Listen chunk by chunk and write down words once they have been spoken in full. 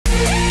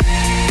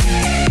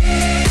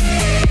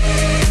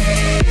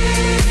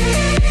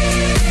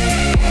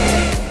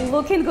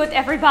Looking good,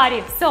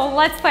 everybody. So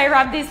let's fire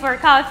up this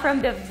workout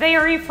from the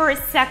very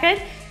first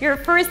second. Your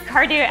first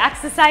cardio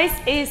exercise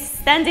is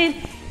standing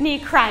knee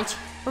crunch.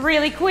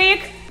 Really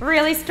quick,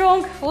 really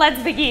strong.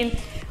 Let's begin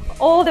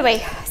all the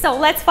way. So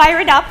let's fire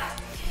it up.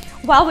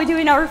 While we're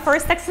doing our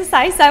first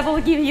exercise, I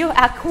will give you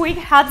a quick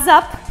heads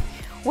up.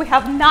 We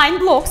have 9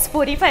 blocks,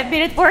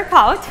 45-minute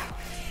workout.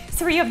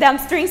 3 of them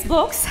strength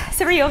blocks,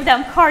 3 of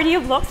them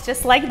cardio blocks,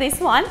 just like this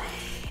one,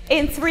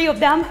 and 3 of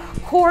them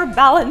core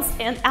balance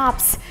and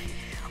abs.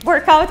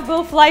 Workout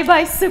will fly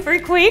by super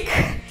quick.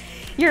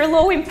 Your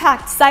low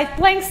impact side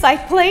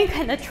plank,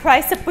 and a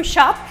tricep push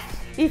up.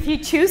 If you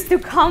choose to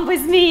come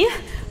with me,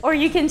 or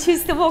you can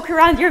choose to walk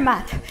around your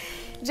mat.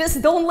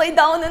 Just don't lay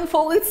down and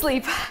fall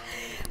asleep.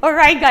 All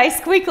right,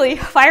 guys, quickly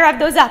fire up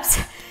those abs.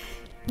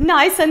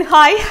 Nice and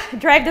high,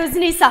 drive those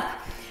knees up.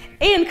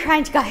 And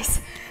crunch,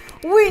 guys.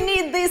 We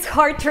need this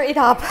heart rate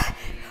up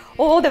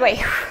all the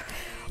way.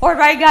 All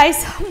right,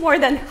 guys, more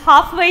than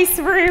halfway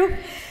through.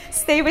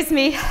 Stay with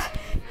me.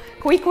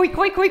 Quick,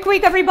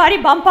 everybody,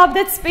 bump up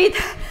that speed.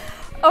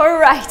 All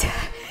right,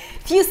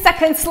 few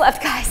seconds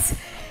left, guys.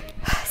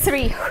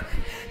 3,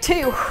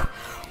 2,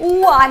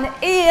 1,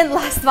 and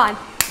last one.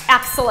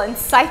 Excellent,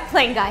 side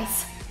plank,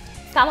 guys.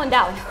 Come on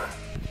down.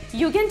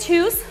 You can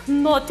choose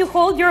not to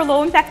hold your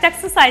low impact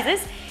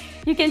exercises.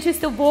 You can choose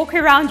to walk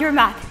around your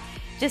mat.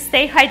 Just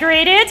stay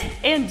hydrated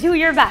and do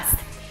your best.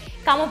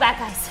 Come on back,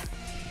 guys.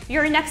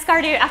 Your next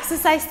cardio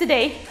exercise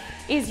today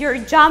is your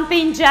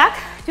jumping jack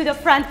to the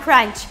front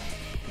crunch.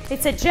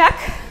 It's a jack,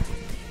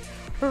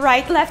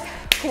 right, left,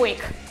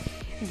 quick.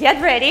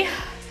 Get ready,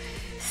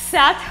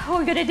 set.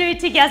 We're gonna do it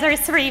together.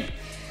 3,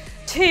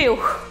 2,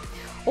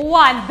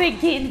 1,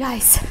 begin,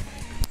 guys.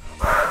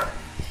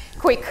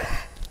 Quick,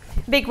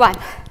 big one.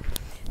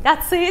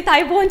 That's it.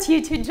 I want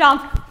you to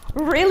jump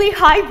really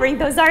high. Bring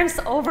those arms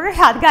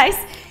overhead, guys.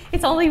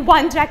 It's only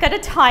 1 jack at a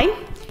time.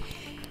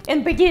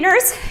 And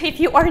beginners, if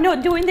you are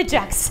not doing the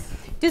jacks,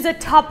 do the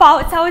top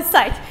outs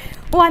outside.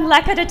 1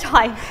 leg at a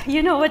time.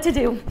 You know what to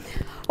do.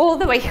 All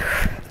the way.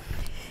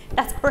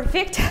 That's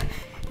perfect.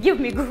 Give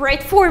me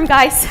great form,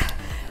 guys.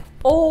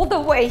 All the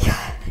way.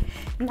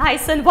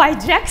 Nice and wide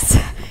jacks.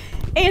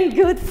 And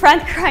good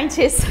front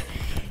crunches.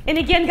 And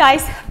again,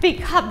 guys,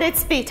 pick up that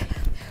speed.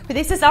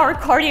 This is our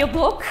cardio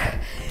block.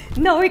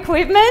 No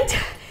equipment.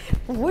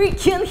 We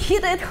can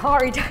hit it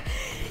hard.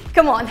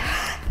 Come on.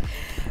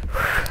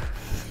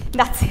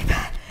 That's it.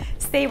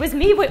 Stay with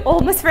me. We're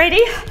almost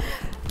ready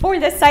for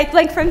the side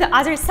plank from the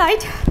other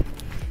side.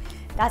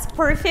 That's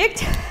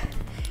perfect.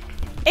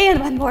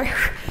 And one more.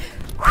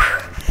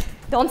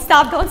 Don't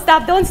stop, don't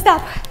stop, don't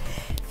stop.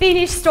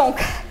 Finish strong.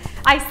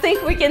 I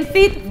think we can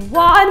fit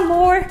 1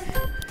 more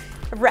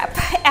rep.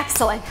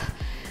 Excellent.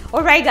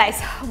 All right,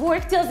 guys,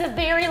 work till the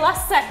very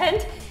last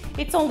second.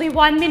 It's only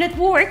 1 minute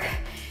work,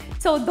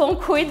 so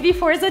don't quit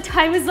before the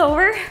time is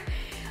over.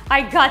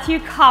 I got you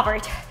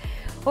covered.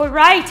 All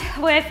right,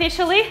 we're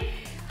officially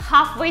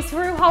halfway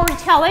through our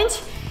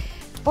challenge.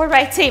 All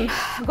right, team,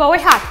 go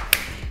ahead.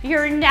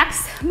 Your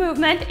next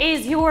movement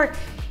is your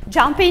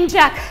jumping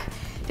jack.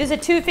 There's a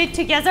 2 feet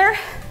together,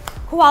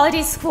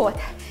 quality squat.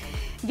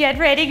 Get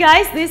ready,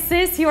 guys. This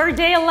is your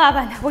day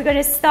 11. We're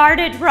gonna start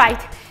it right.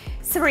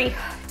 3,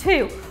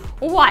 2,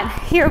 1.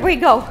 Here we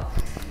go.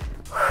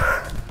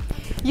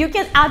 You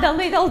can add a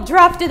little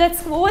drop to that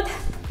squat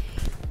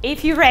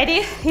if you're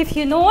ready. If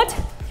you're not,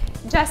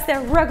 just a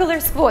regular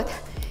squat.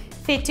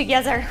 Feet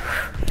together.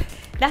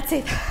 That's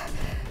it.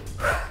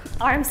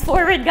 Arms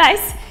forward,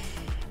 guys.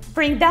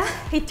 Bring the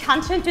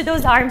attention to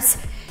those arms.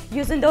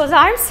 Using those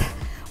arms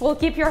will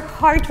keep your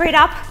heart rate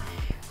up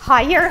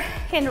higher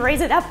and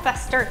raise it up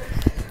faster.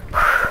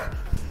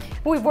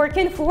 We're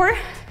working for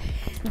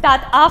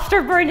that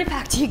afterburn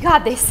effect. You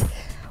got this.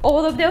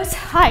 All of those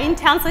high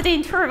intensity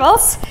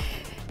intervals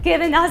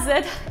giving us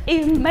that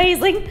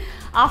amazing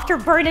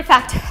afterburn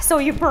effect. So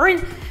you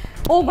burn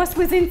almost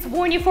within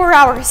 24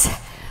 hours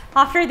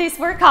after this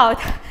workout.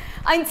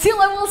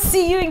 Until I will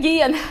see you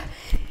again.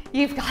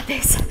 You've got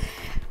this.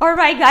 All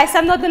right, guys,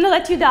 I'm not gonna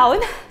let you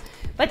down,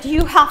 but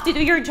you have to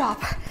do your job.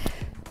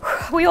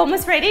 We're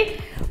almost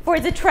ready for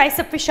the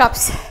tricep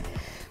push-ups.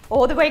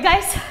 All the way,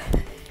 guys.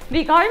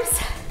 Big arms,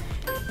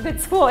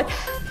 good squat,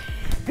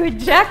 good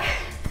jack,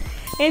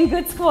 and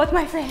good squat,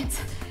 my friends.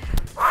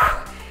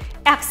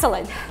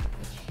 Excellent.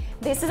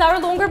 This is our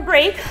longer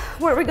break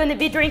where we're gonna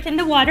be drinking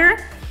the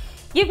water.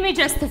 Give me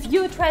just a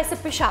few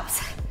tricep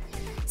push-ups.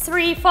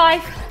 3,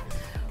 5,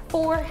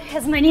 4,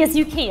 as many as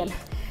you can.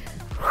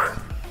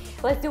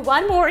 Let's do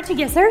 1 more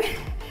together.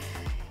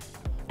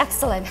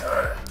 Excellent.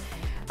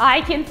 I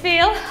can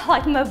feel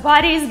like my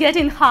body is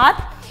getting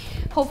hot.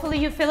 Hopefully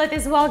you feel it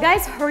as well,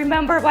 guys.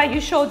 Remember why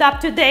you showed up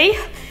today.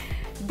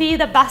 Be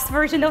the best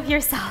version of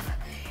yourself.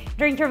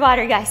 Drink your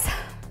water, guys.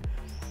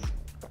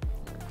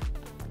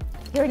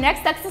 Your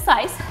next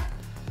exercise,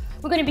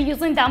 we're gonna be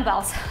using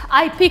dumbbells.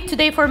 I picked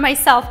today for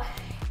myself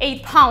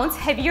 8 pounds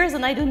heavier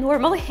than I do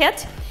normally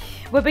hit.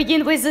 We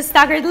begin with the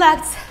staggered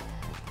legs.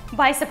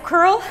 Bicep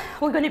curl,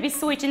 we're gonna be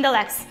switching the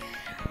legs.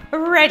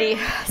 Ready,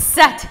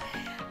 set,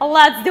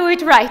 let's do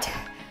it right.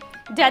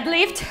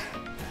 Deadlift,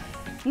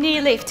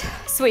 knee lift,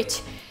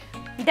 switch.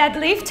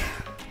 Deadlift.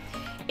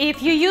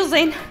 If you're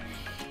using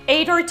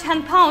 8 or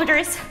 10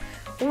 pounders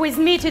with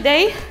me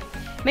today,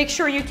 make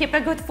sure you keep a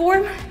good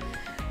form,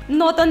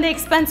 not on the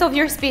expense of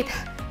your speed.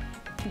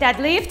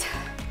 Deadlift.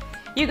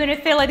 You're gonna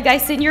feel it,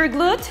 guys, in your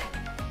glute,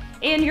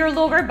 in your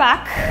lower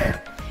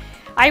back.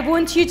 I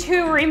want you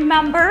to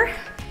remember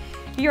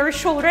your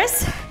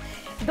shoulders.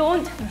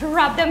 Don't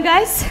drop them,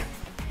 guys.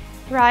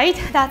 Right,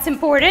 that's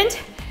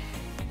important.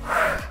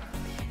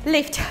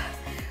 Lift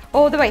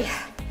all the way.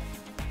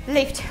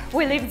 Lift.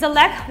 We lift the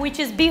leg, which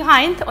is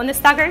behind on the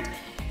staggered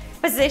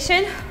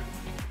position.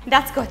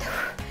 That's good.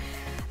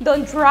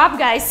 Don't drop,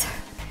 guys,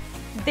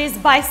 this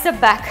bicep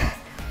back.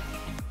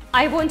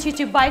 I want you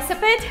to bicep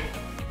it,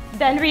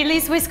 then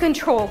release with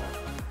control.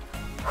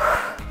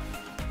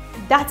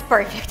 That's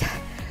perfect.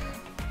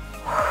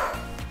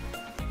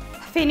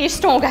 Finish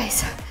strong,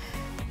 guys.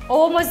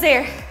 Almost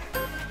there.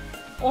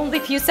 Only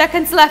a few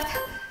seconds left.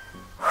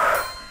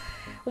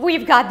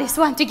 We've got this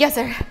one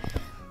together.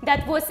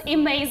 That was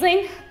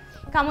amazing.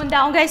 Come on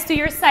down, guys, to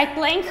your side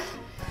plank.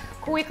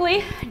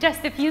 Quickly,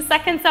 just a few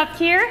seconds up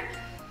here.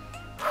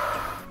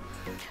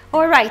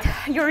 All right,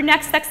 your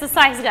next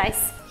exercise,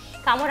 guys.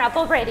 Come on up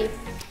already.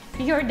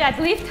 Your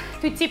deadlift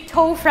to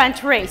tiptoe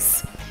front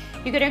raise.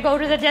 You're gonna go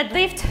to the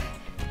deadlift.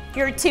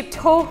 Your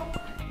tiptoe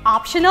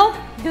optional.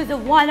 Do the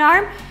one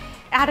arm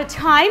at a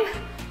time.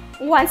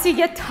 Once you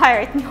get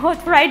tired,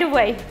 not right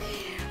away.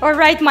 All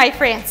right, my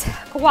friends,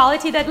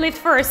 quality deadlift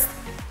first.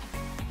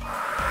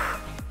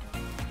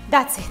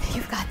 That's it,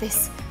 you've got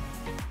this.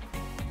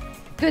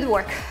 Good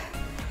work.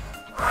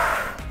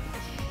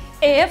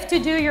 If to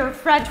do your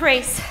front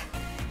raise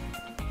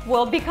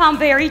will become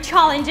very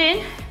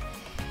challenging,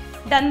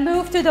 then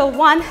move to the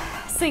one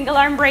single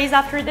arm raise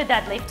after the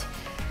deadlift.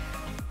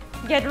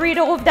 Get rid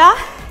of the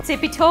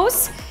tippy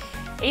toes.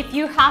 If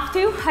you have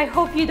to, I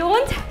hope you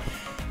don't.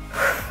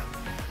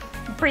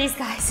 Breathe,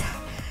 guys.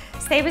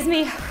 Stay with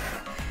me.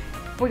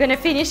 We're gonna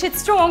finish it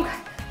strong.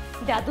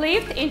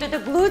 Deadlift into the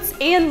glutes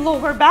and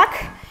lower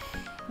back.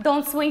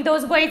 Don't swing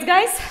those weights,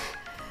 guys.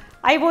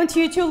 I want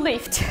you to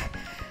lift.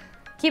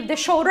 Keep the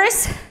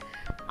shoulders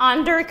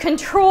under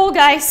control,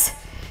 guys.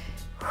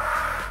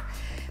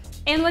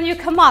 And when you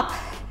come up,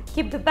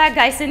 keep the back,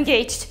 guys,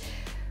 engaged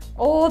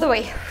all the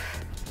way.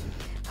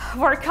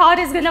 Workout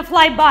is gonna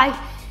fly by.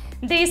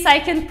 This I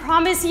can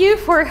promise you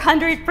for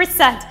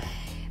 100%.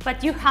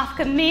 But you have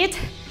to commit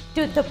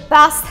to the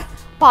best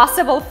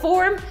possible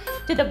form,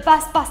 to the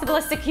best possible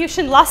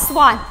execution. Last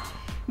one.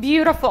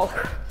 Beautiful.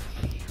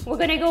 We're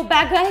gonna go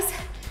back, guys,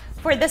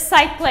 for the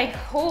side plank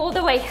all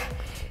the way.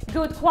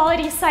 Good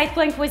quality side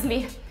plank with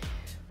me.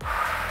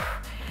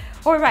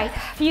 All right,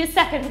 few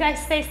seconds,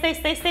 guys. Stay, stay,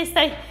 stay, stay,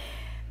 stay.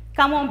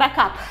 Come on back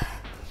up.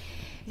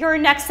 Your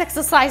next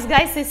exercise,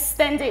 guys, is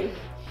standing.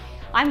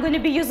 I'm gonna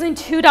be using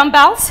 2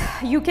 dumbbells.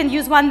 You can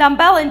use 1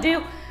 dumbbell and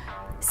do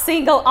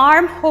single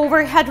arm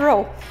overhead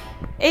row.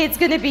 It's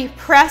gonna be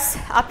press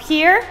up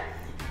here,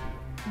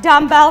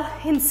 dumbbell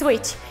and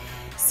switch.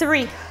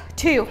 3,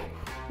 2,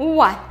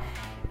 1.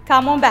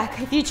 Come on back.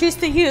 If you choose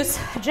to use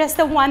just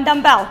a 1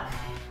 dumbbell,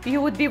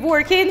 you would be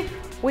working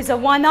with a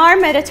 1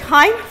 arm at a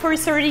time for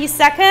 30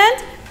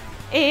 seconds.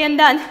 And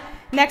then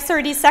next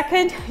 30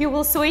 seconds, you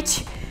will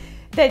switch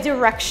the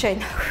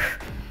direction.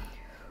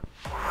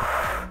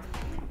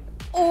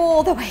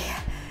 All the way.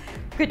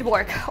 Good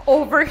work.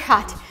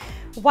 Overhead.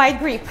 Wide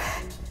grip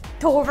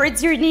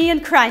towards your knee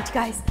and crunch,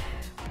 guys.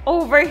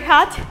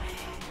 Overhead.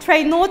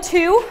 Try not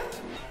to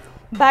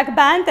back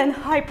bend and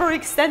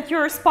hyperextend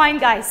your spine,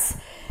 guys.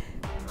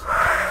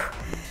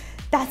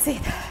 That's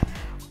it.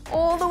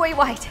 All the way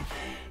wide.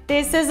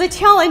 This is a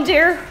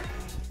challenger.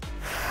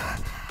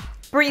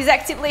 Breathe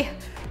actively.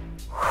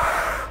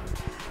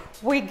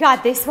 We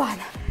got this one.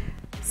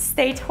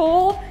 Stay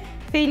tall.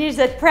 Finish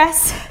that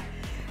press.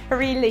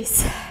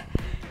 Release.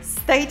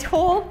 Stay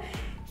tall.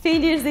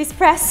 Finish this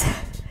press.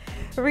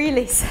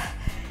 Release.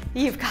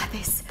 You've got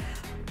this.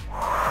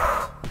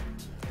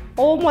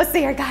 Almost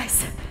there,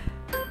 guys.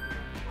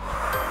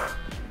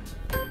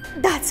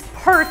 That's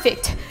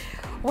perfect.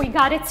 We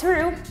got it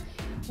through.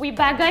 We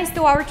back, guys,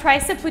 to our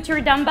tricep. Put your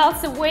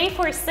dumbbells away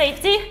for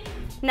safety.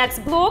 Next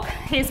block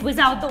is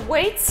without the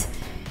weights.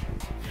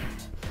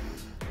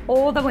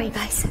 All the way,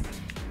 guys.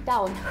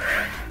 Down.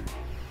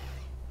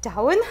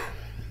 Down.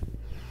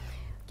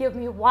 Give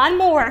me one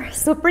more.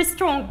 Super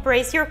strong.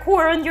 Brace your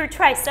core on your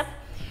tricep.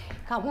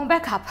 Come on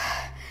back up.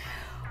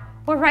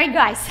 All right,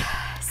 guys.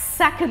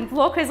 Second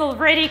block is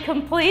already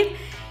complete.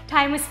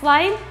 Time is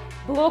flying.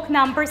 Block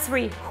number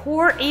 3.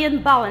 Core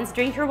and balance.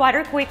 Drink your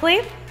water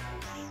quickly.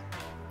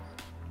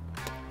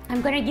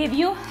 I'm gonna give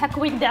you a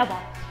quick demo.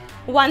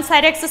 One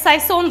side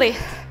exercise only.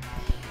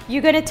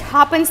 You're gonna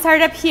tap and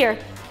start up here.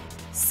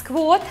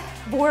 Squat,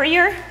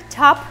 warrior,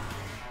 tap,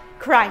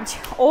 crunch.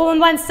 All on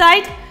one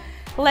side.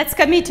 Let's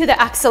commit to the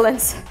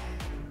excellence.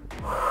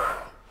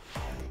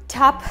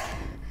 Tap,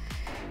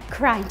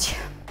 crunch.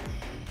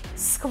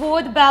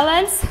 Squat,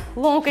 balance,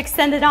 long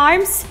extended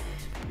arms.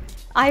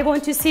 I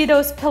want to see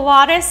those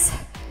Pilates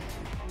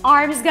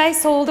arms,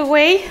 guys, all the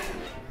way.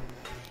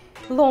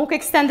 long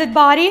extended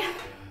body,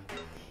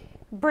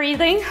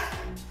 breathing.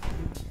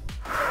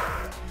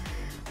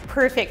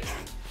 Perfect.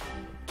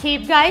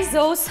 Keep, guys,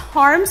 those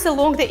arms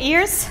along the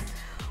ears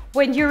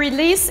when you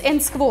release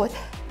and squat.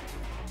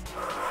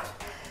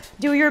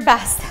 Do your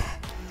best.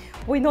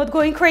 We're not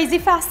going crazy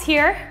fast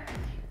here.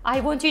 I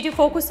want you to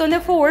focus on the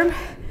form.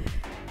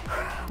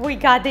 We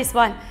got this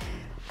one.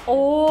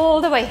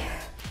 All the way.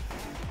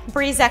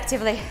 Breathe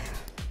actively.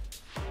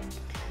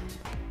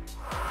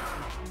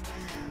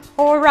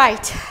 All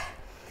right.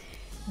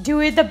 Do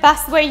it the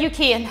best way you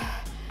can.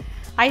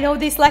 I know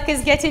this leg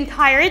is getting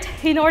tired.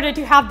 In order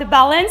to have the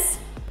balance,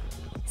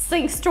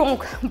 think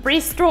strong,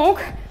 breathe strong.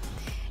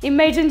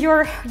 Imagine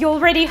you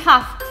already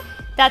have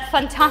that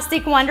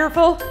fantastic,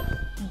 wonderful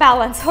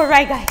balance. All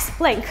right, guys,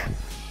 plank.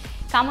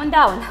 Come on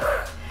down.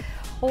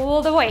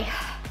 All the way.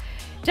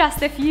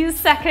 Just a few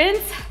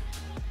seconds.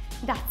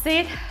 That's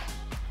it.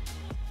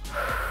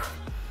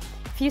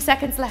 Few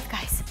seconds left,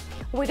 guys.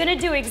 We're gonna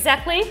do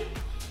exactly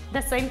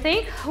the same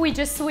thing. We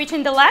just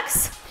switching the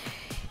legs.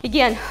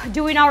 Again,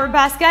 doing our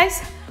best,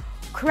 guys.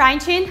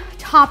 Crunching,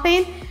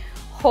 tapping,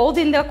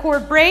 holding the core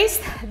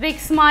braced. Big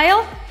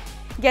smile.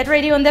 Get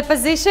ready on the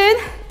position.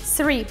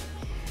 3,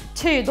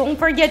 2. Don't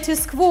forget to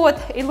squat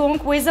along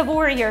with the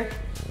warrior.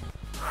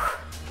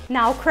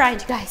 Now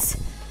crunch,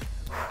 guys.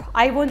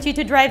 I want you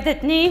to drive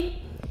that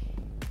knee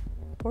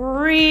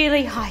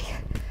really high.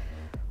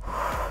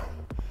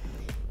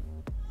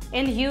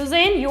 And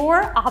using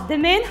your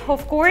abdomen,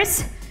 of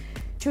course,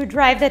 to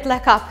drive that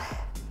leg up.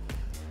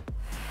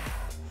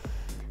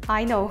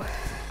 I know.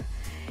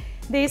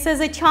 This is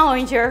a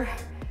challenger.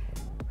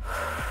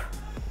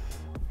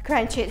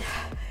 Crunch it.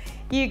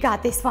 You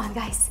got this one,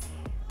 guys.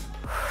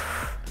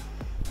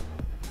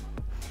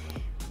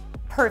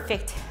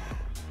 Perfect.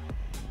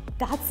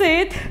 That's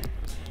it.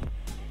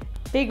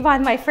 Big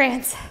one, my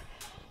friends.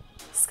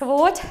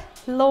 Squat,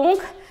 long.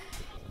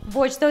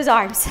 Watch those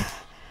arms.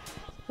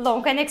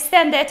 Long and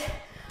extended.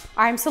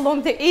 Arms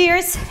along the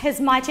ears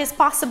as much as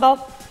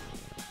possible.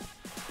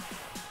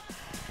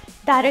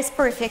 That is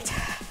perfect.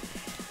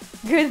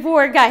 Good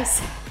work,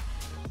 guys.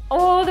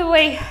 All the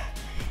way.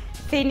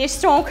 Finish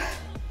strong.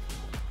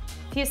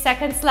 Few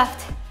seconds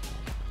left.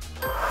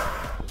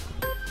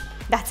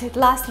 That's it,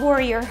 last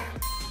warrior.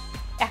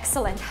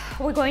 Excellent.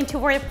 We're going to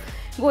work,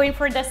 going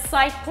for the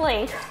side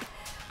plank.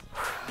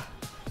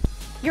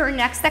 Your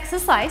next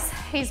exercise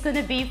is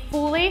gonna be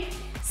fully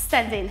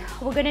standing.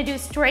 We're gonna do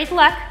straight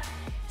leg,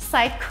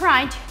 side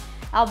crunch,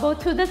 elbow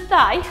to the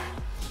thigh.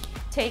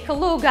 Take a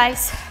look,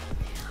 guys.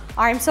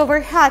 Arms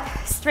overhead,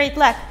 straight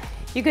leg.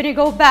 You're gonna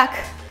go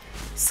back,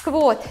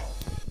 squat,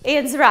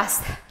 and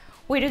thrust.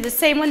 We do the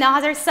same on the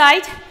other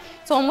side.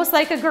 It's almost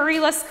like a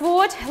gorilla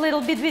squat, a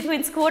little bit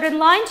between squat and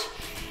lunge.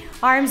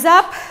 Arms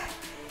up,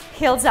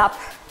 heels up.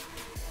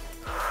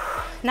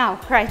 Now,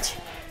 crunch.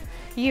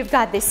 You've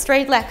got this,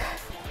 straight leg.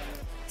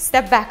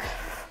 Step back,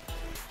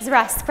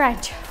 thrust,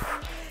 crunch.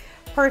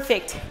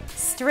 Perfect.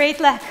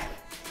 Straight leg,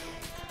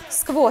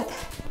 squat,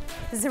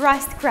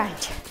 thrust,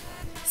 crunch.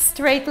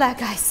 Straight leg,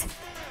 guys.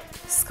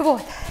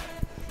 Squat,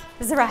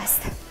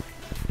 thrust,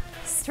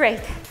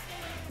 straight.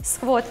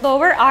 Squat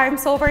lower,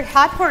 arms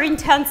overhead for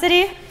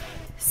intensity.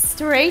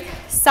 Straight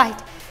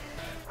side.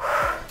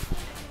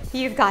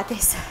 You've got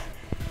this.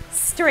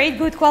 Straight,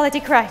 good quality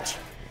crunch.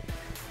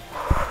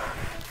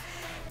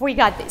 We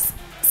got this.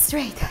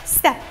 Straight,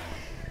 step.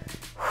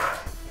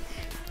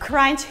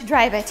 Crunch,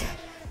 drive it.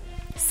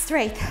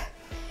 Straight,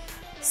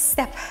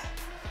 step.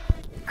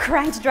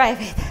 Crunch,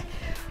 drive it.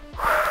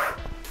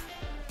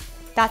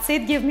 That's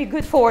it, give me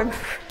good form.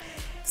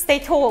 Stay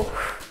tall.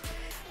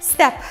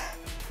 Step,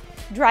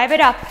 drive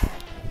it up.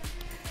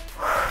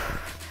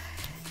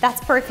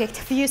 That's perfect.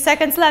 Few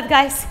seconds left,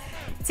 guys.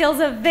 Till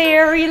the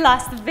very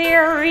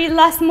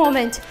last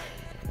moment.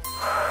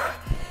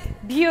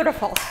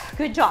 Beautiful,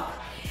 good job.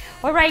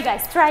 All right,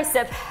 guys,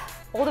 tricep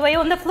all the way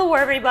on the floor,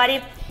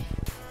 everybody.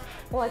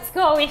 Let's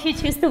go. If you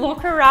choose to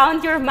walk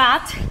around your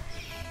mat,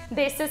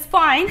 this is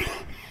fine.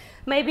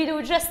 Maybe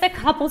do just a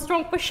couple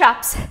strong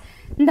push-ups,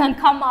 then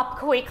come up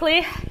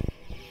quickly.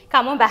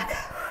 Come on back.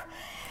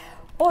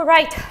 All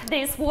right,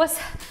 this was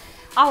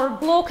our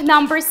block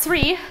number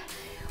 3.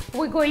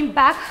 We're going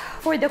back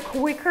for the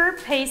quicker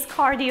pace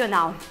cardio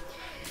now.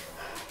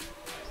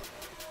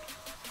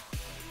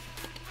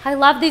 I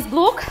love this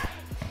block,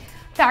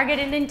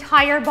 targeting the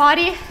entire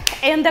body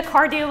and the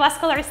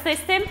cardiovascular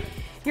system.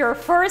 Your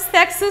first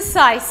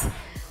exercise,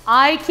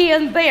 I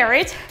can bear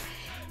it,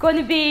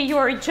 gonna be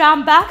your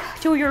jump back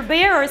to your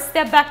bear or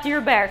step back to your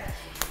bear.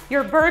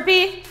 Your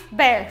burpee,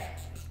 bear.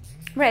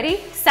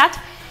 Ready, set,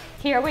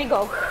 here we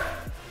go.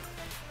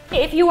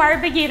 If you are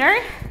a beginner,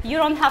 you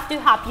don't have to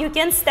hop, you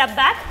can step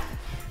back.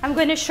 I'm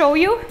gonna show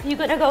you, you're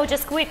gonna go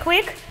just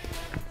quick.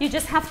 You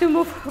just have to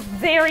move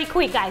very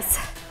quick, guys.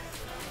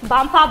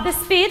 Bump up the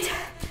speed,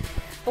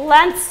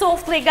 land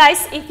softly,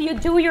 guys, if you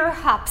do your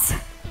hops.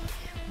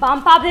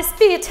 Bump up the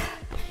speed,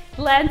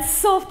 land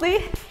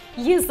softly,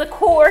 use the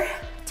core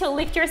to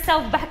lift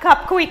yourself back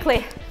up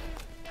quickly.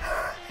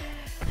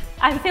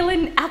 I'm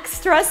feeling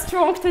extra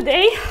strong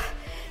today.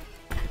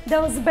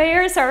 Those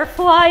bears are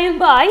flying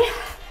by.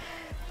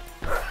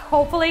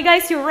 Hopefully,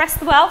 guys, you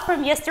rest well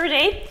from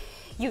yesterday.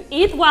 You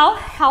eat well,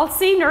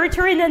 healthy,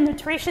 nurturing, and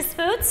nutritious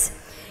foods.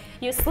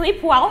 You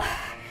sleep well,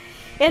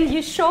 and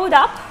you showed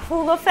up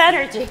full of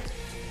energy.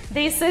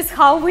 This is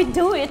how we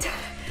do it.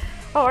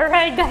 All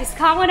right, guys,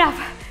 come on up.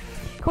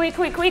 Quick,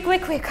 quick, quick,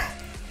 quick, quick.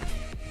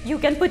 You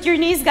can put your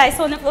knees, guys,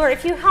 on the floor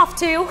if you have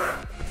to.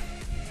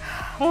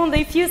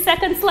 Only a few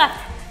seconds left.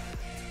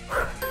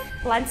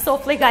 Land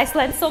softly, guys,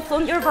 land softly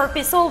on your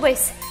burpees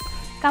always.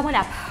 Come on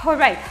up. All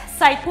right,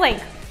 side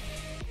plank.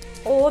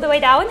 All the way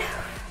down.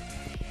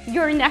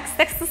 Your next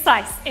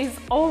exercise is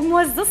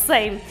almost the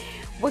same.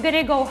 We're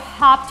gonna go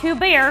hop to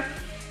bear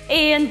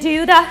and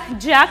do the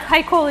jack,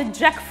 I call it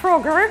Jack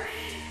Frogger,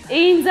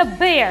 in the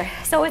bear.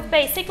 So it's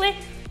basically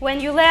when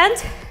you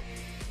land,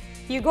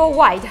 you go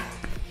wide.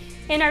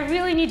 And I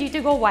really need you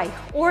to go wide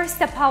or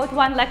step out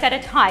one leg at a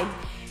time.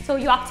 So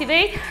you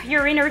activate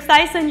your inner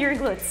thighs and your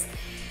glutes.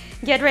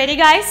 Get ready,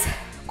 guys.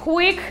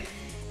 Quick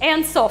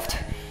and soft.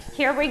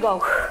 Here we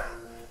go.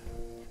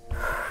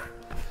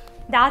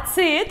 That's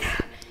it.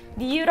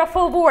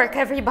 Beautiful work,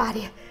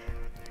 everybody.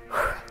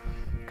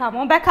 Come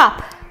on back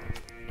up.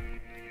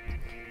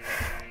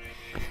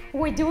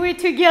 We do it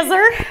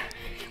together.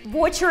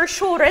 Watch your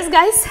shoulders,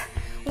 guys.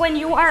 When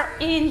you are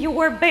in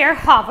your bear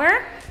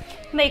hover,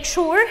 make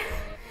sure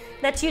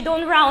that you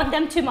don't round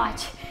them too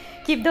much.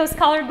 Keep those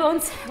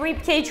collarbones,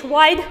 rib cage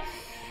wide,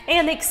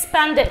 and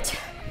expand it.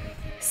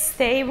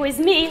 Stay with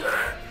me.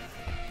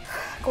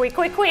 Quick,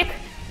 quick, quick.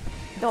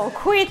 Don't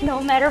quit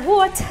no matter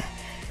what.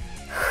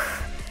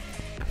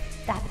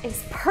 That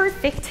is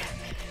perfect.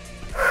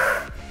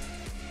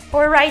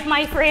 All right,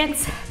 my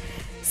friends.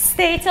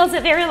 Stay till the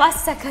very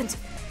last second.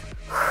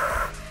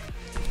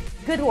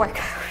 Good work.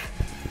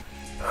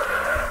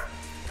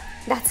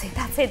 That's it,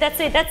 that's it, that's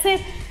it, that's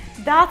it.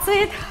 That's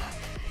it.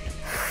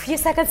 Few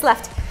seconds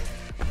left.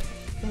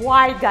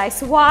 Wide,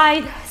 guys,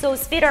 wide.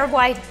 Those feet are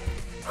wide.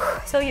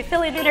 So you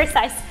feel it inner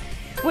thighs.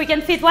 We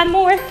can fit one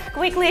more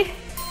quickly.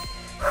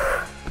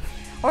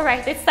 All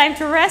right, it's time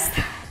to rest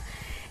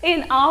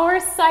in our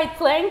side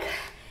plank.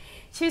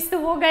 Choose to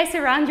walk, guys,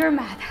 around your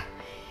mat.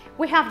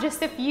 We have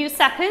just a few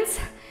seconds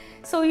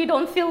so you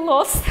don't feel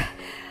lost.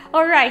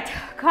 All right,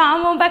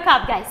 come on back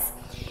up, guys.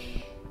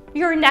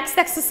 Your next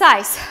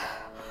exercise,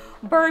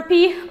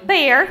 burpee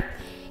bear.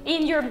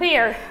 In your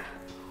bear,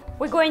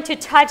 we're going to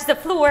touch the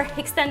floor,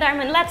 extend arm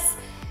and legs,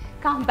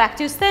 come back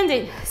to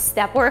standing,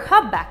 step or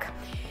hop back.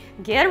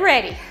 Get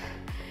ready,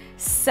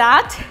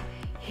 set,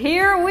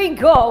 here we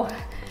go.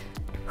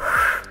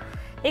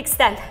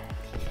 Extend,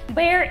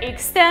 bear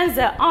extends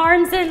the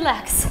arms and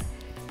legs.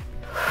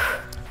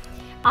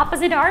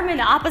 Opposite arm and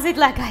opposite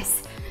leg,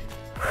 guys.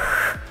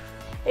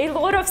 A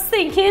lot of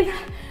thinking,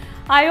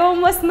 I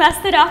almost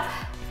messed it up.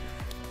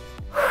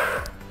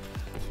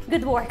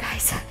 Good work,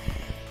 guys.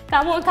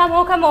 Come on, come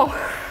on, come on.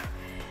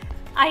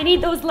 I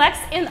need those legs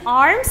and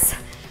arms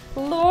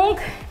long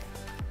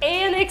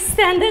and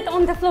extended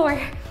on the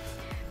floor.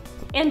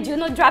 And do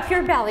not drop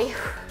your belly.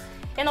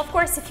 And of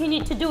course, if you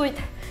need to do it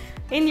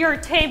in your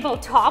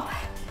tabletop,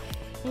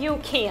 you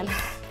can.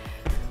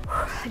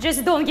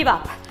 Just don't give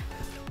up.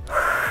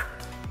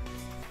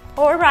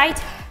 All right,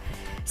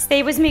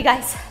 stay with me,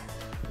 guys.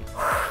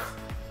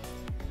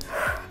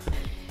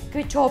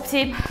 Good job,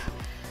 team.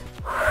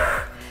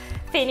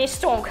 Finish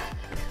strong.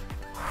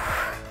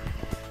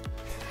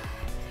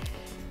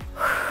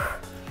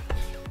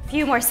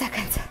 Few more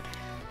seconds.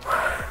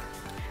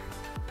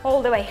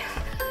 All the way.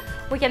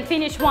 We can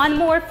finish one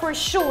more for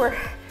sure.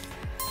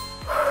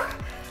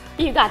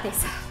 You got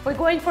this. We're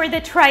going for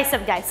the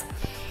tricep, guys.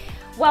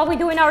 While we're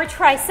doing our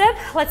tricep,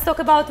 let's talk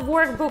about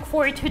workbook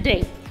for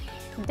today.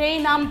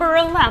 Day number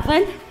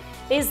 11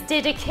 is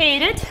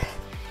dedicated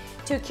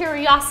to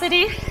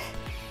curiosity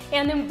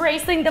and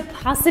embracing the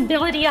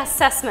possibility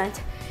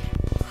assessment.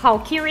 How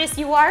curious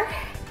you are,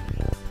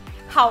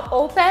 how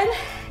open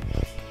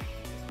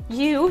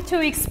you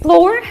to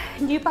explore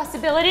new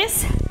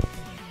possibilities,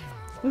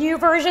 new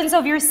versions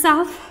of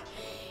yourself,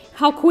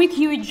 how quick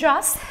you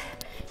adjust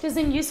to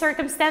the new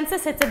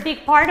circumstances. It's a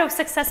big part of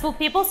successful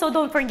people, so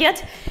don't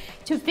forget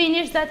to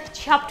finish that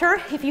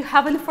chapter if you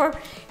haven't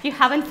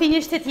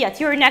finished it yet.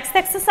 Your next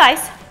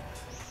exercise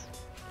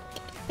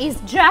is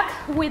jack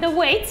with the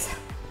weights.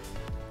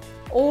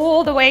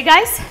 All the way,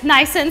 guys,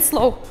 nice and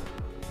slow.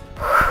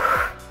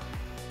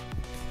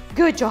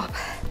 Good job.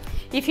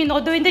 If you're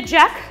not doing the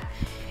jack,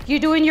 you're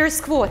doing your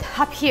squat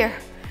up here.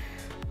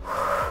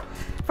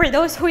 For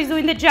those who is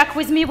doing the jack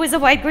with me with a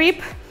wide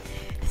grip,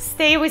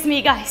 stay with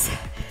me, guys.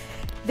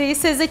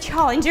 This is a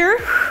challenger.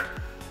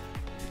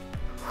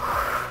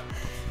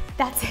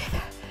 That's it.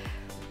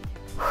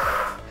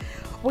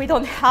 We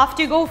don't have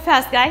to go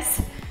fast,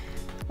 guys,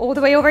 all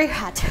the way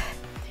overhead,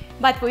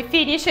 but we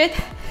finish it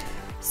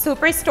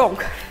super strong.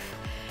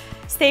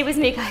 Stay with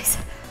me, guys.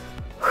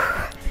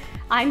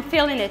 I'm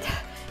feeling it.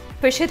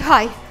 Push it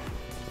high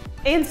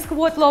and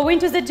squat low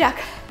into the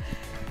jack.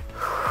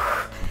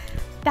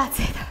 That's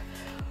it.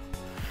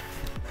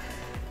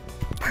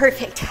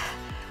 Perfect.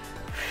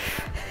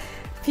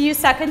 Few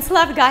seconds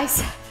left,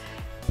 guys.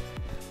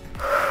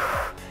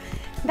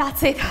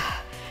 That's it.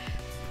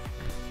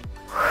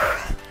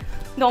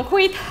 Don't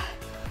quit.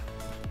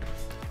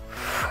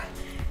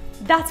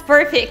 That's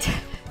perfect.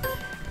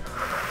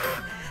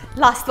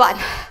 Last one.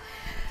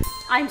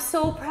 I'm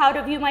so proud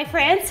of you, my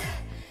friends.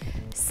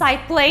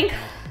 Side plank.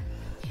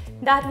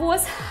 That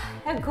was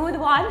a good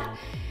one.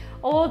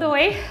 All the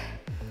way.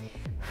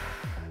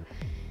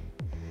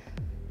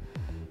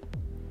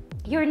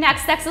 Your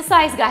next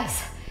exercise,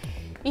 guys,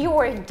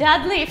 your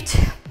deadlift.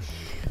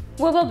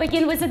 We will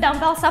begin with the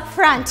dumbbells up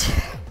front.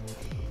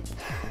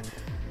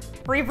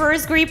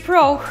 Reverse grip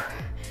row,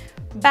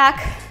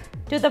 back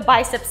to the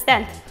bicep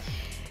stand.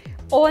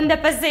 On the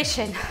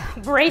position,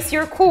 brace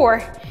your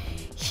core.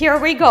 Here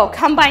we go,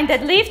 combine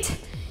deadlift,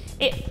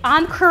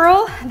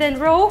 uncurl, then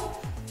row,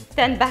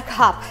 then back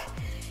up.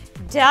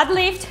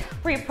 Deadlift,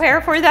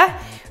 prepare for the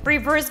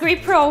reverse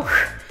grip row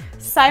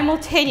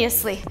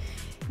simultaneously.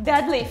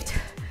 Deadlift,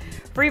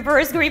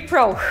 reverse grip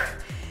row,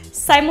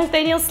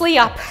 simultaneously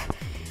up.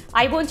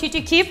 I want you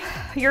to keep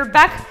your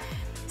back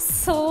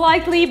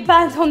slightly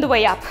bent on the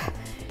way up.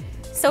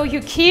 So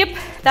you keep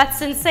that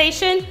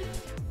sensation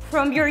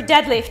from your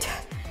deadlift.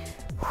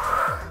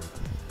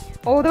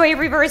 All the way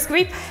reverse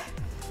grip,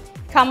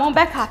 come on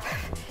back up.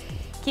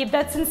 Keep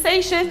that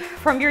sensation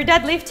from your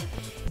deadlift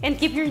and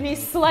keep your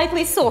knees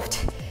slightly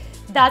soft.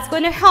 That's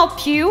gonna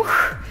help you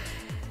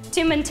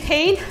to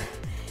maintain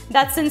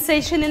that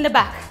sensation in the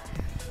back.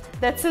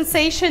 That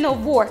sensation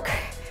of work.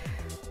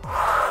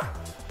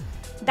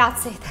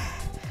 That's it.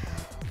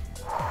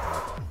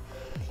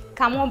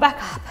 Come on back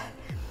up.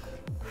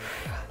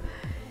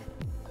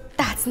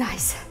 That's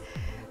nice.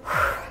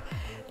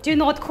 Do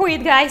not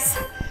quit, guys.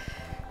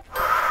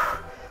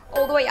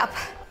 All the way up.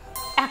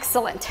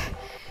 Excellent.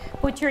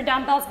 Put your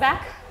dumbbells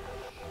back.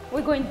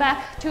 We're going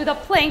back to the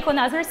plank on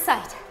the other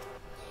side.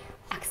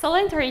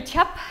 Excellent. Reach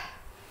up.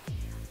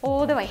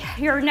 All the way.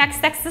 Your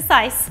next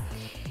exercise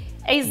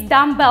is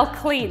dumbbell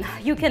clean.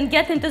 You can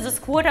get into the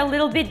squat a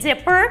little bit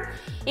deeper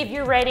if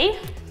you're ready.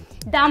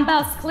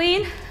 Dumbbells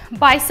clean,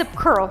 bicep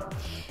curl.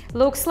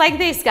 Looks like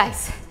this,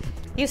 guys.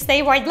 You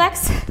stay wide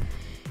legs,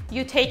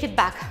 you take it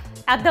back.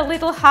 Add the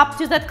little hop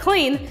to that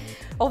clean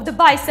of the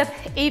bicep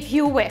if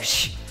you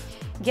wish.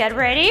 Get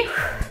ready.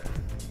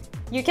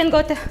 You can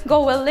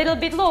go a little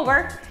bit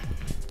lower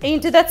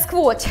into that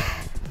squat.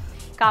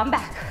 Come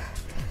back.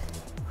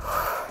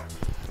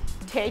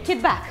 Take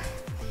it back.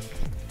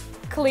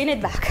 Clean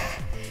it back.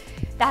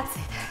 That's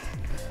it.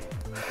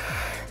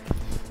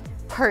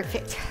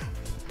 Perfect.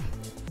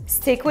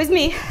 Stick with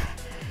me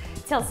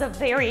till the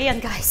very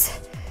end, guys.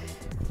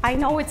 I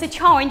know it's a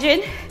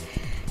challenging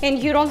and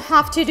you don't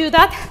have to do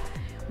that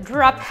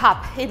drop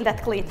hop in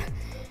that clean.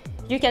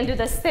 You can do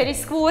the steady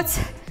squats.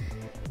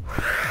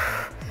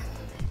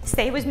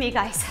 Stay with me,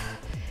 guys.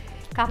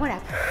 Come on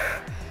up.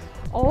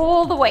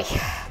 All the way.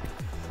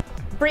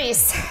 Breathe.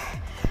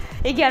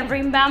 Again,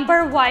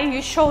 remember why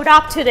you showed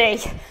up today.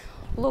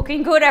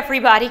 Looking good,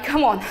 everybody.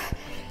 Come on.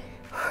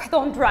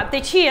 Don't drop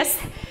the chest.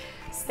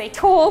 Stay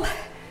tall.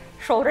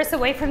 Shoulders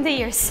away from the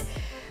ears.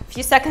 A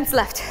few seconds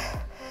left.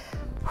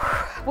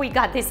 We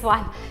got this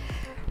one.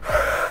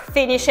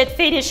 Finish it,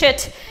 finish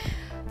it.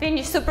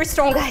 Finish super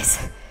strong,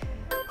 guys.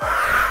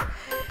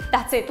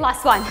 That's it,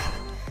 last one.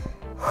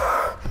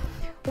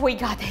 We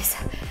got this.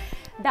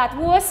 That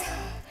was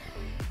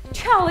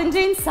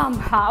challenging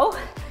somehow.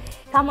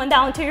 Come on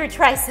down to your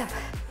tricep.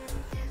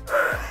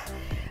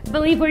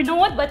 Believe it or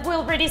not, but we're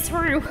already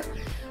through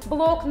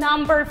block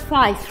number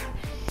 5.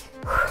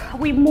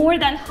 We're more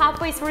than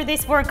halfway through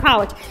this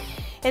workout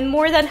and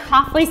more than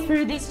halfway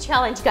through this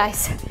challenge,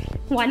 guys.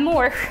 One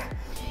more.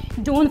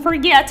 Don't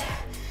forget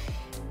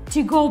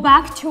to go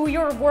back to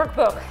your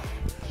workbook.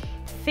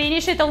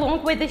 Finish it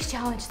along with this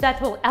challenge.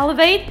 That will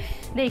elevate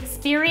the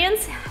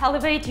experience,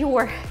 elevate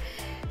your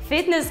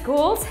fitness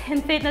goals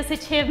and fitness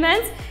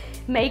achievements,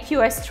 make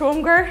you a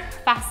stronger,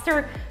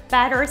 faster,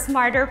 better,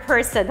 smarter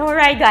person. All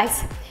right,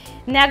 guys.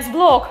 Next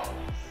block.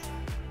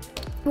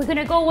 We're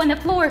gonna go on the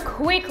floor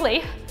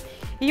quickly.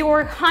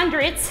 Your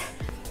hundreds,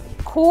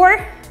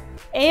 core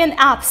and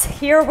abs.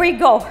 Here we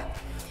go.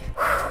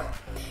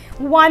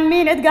 1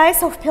 minute,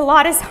 guys, of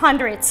Pilates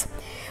hundreds.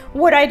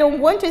 What I don't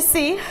want to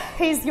see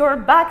is your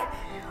back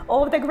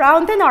off the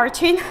ground and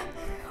arching.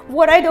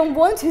 What I don't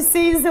want to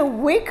see is the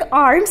weak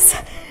arms.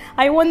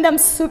 I want them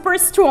super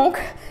strong.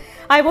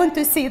 I want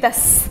to see the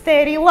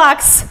steady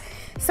legs.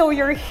 So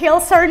your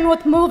heels are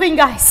not moving,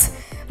 guys.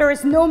 There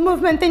is no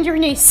movement in your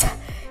knees.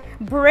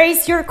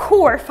 Brace your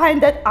core,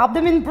 find that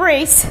abdomen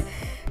brace,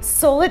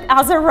 solid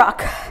as a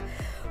rock.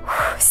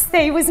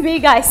 Stay with me,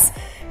 guys.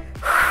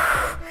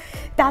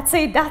 That's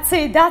it, that's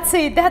it, that's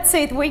it, that's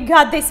it. We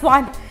got this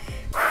one.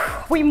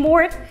 We're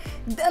more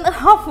than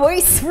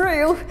halfway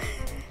through.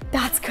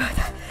 That's good.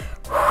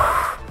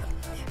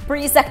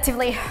 Breathe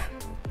actively.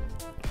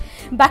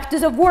 Back to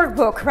the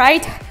workbook,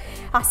 right?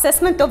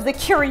 Assessment of the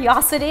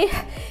curiosity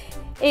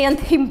and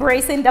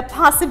embracing the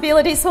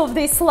possibilities of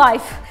this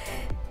life.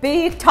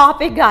 Big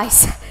topic,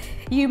 guys.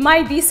 You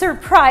might be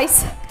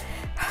surprised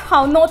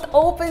how not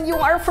open you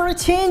are for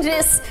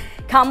changes.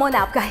 Come on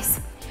up, guys.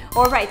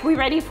 All right, we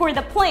ready for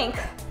the plank.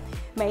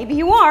 Maybe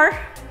you are.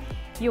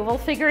 You will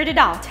figure it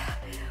out.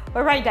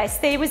 All right, guys,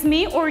 stay with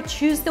me or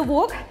choose to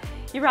walk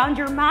around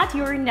your mat.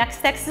 Your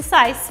next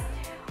exercise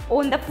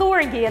on the floor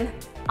again.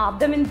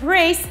 Abdomen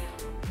brace,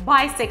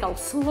 bicycle,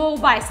 slow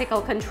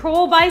bicycle,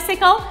 control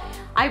bicycle.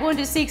 I want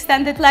to see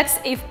extended legs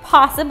if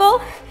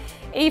possible.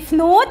 If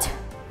not,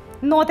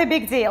 not a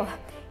big deal.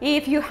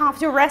 If you have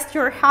to rest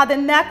your head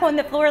and neck on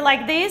the floor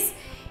like this,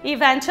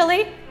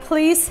 eventually,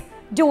 please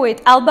do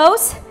it.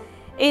 Elbows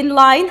in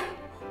line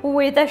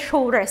with the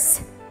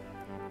shoulders.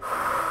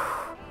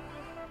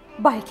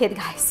 Bike it,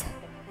 guys.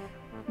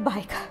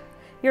 Bike.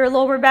 Your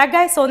lower back,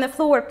 guys, on the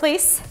floor,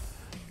 please.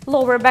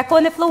 Lower back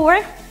on the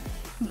floor.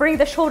 Bring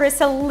the shoulders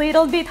a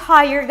little bit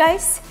higher,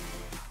 guys.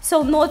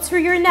 So not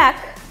through your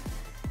neck,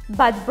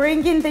 but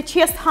bringing the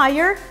chest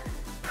higher,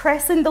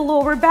 pressing the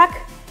lower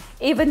back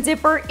even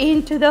deeper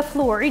into the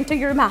floor, into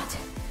your mat.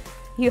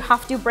 You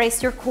have to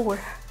brace your core.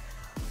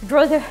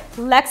 Draw the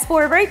legs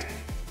forward,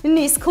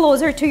 knees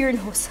closer to your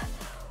nose.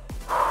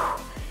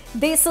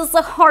 This is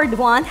a hard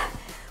one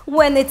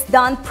when it's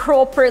done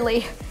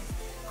properly.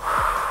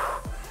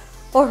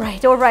 All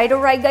right,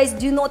 guys,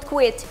 do not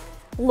quit.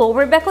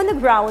 Lower back on the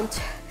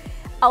ground.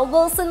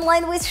 Elbows in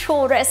line with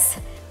shoulders.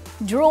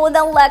 Draw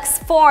the legs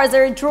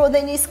farther, draw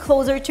the knees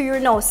closer to your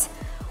nose.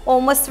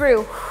 Almost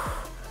through.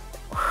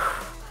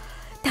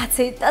 That's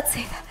it, that's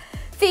it.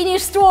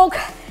 Finish strong.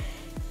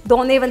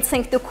 Don't even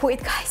think to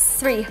quit, guys.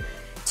 3,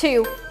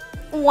 2,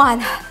 1.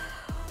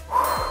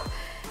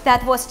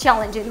 That was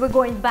challenging. We're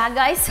going back,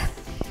 guys,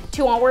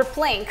 to our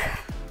plank.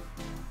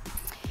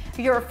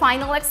 Your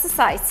final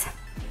exercise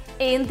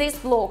in this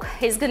block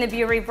is gonna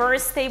be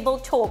reverse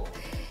tabletop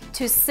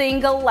to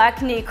single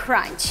leg knee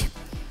crunch.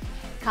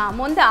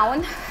 Come on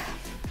down.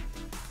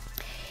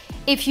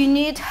 If you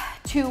need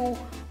to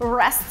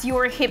rest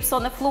your hips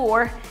on the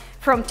floor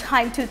from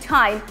time to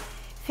time,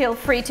 feel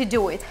free to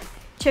do it.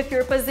 Check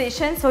your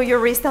position, so your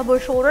wrist, elbow,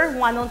 shoulder,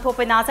 one on top of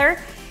another.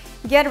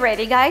 Get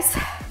ready, guys.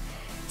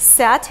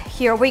 Set,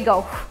 here we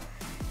go.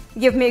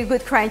 Give me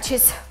good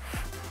crunches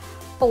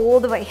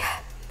all the way.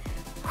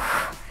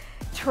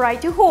 Try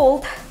to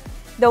hold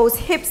those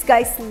hips,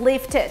 guys,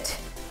 lifted.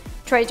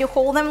 Try to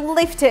hold them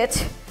lifted.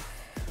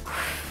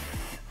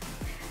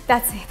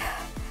 That's it.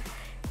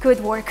 Good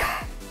work.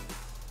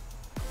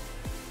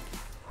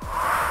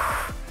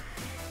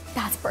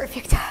 That's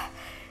perfect.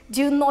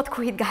 Do not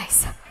quit,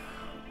 guys.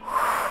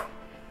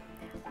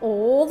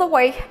 All the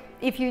way.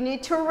 If you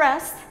need to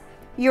rest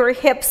your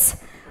hips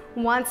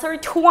once or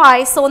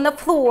twice on the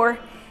floor,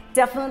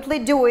 definitely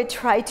do it.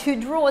 Try to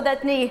draw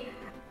that knee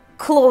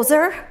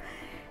closer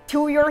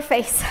to your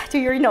face, to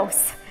your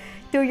nose,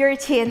 to your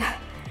chin.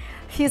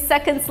 Few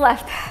seconds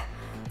left.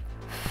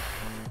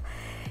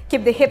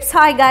 Keep the hips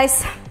high,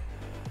 guys.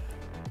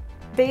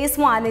 This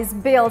one is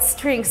build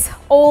strength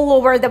all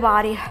over the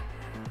body.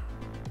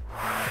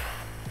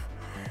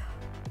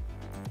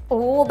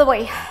 All the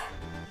way.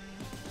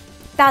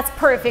 That's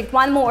perfect.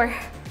 One more.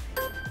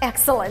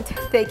 Excellent.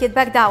 Take it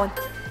back down.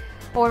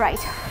 All right.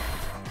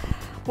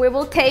 We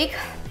will take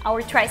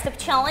our tricep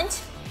challenge.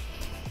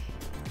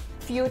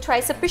 Few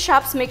tricep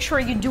push-ups. Make sure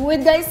you do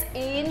it, guys,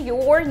 in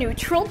your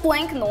neutral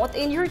plank, not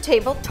in your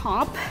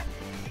tabletop.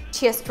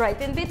 Chest right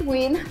in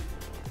between.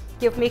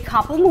 Give me a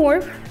couple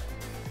more.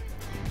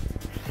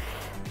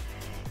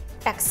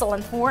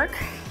 Excellent work.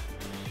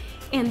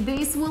 And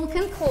this will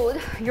conclude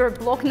your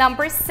block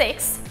number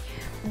 6.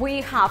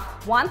 We have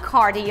one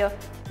cardio,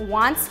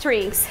 one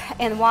strength,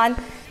 and one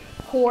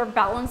core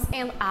balance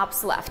and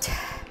abs left.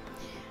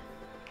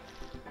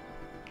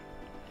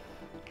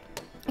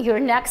 Your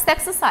next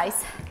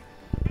exercise,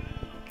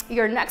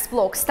 your next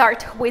block,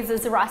 start with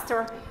this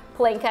raster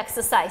plank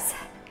exercise.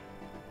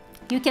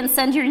 You can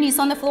send your knees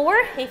on the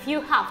floor if you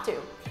have to.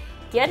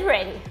 Get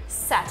ready,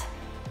 set,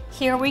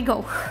 here we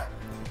go.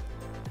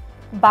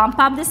 Bump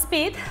up the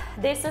speed.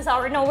 This is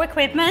our no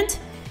equipment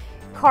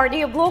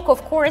cardio block.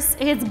 Of course,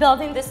 it's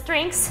building the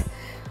strength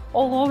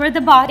all over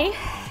the body.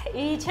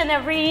 Each and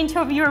every inch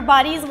of your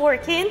body is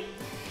working.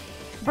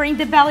 Bring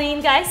the belly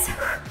in, guys.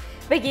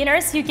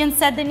 Beginners, you can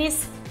set the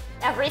knees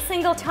every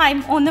single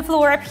time on the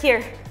floor up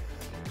here.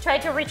 Try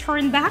to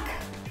return back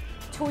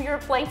to your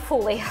plank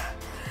fully.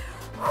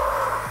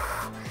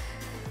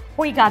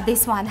 We got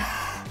this one.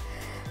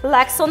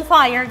 Legs on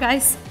fire,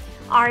 guys.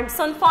 Arms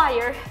on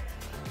fire.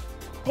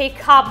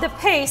 Pick up the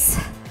pace.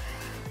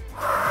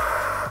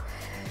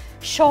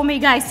 Show me,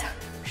 guys.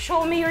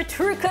 Show me your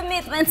true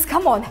commitments.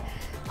 Come on.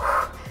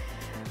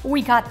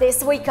 We got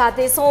this. We got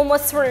this.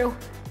 Almost through.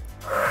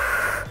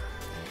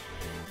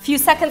 Few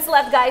seconds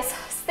left, guys.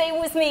 Stay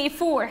with me.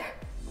 4,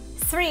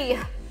 3,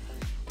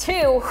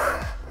 2,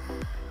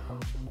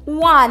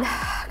 1.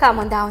 Come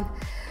on down.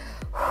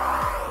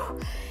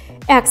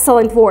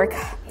 Excellent work.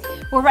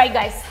 All right,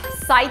 guys.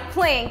 Side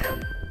plank.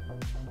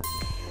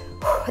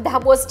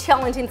 That was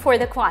challenging for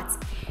the quads.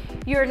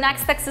 Your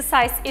next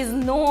exercise is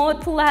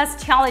not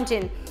less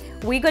challenging.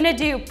 We're gonna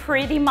do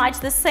pretty much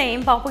the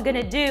same, but we're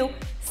gonna do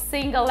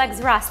single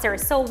legs raster.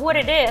 So what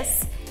it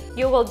is,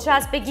 you will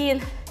just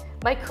begin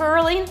by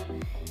curling,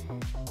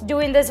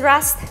 doing this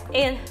rest,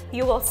 and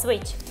you will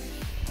switch.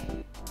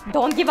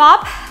 Don't give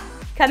up.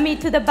 Commit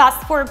to the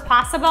best form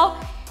possible.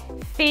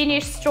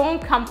 Finish strong,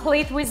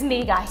 complete with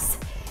me, guys.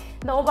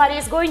 Nobody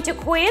is going to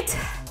quit.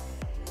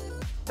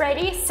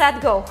 Ready,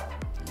 set, go.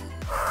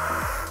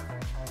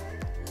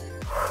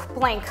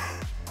 Plank.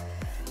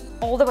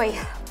 All the way.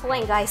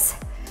 Plank, guys.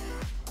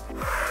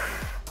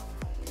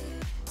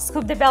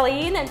 Scoop the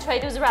belly in and try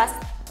to rest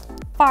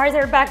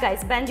farther back,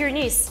 guys. Bend your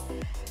knees.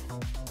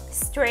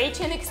 Stretch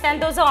and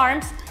extend those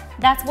arms.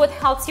 That's what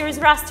helps your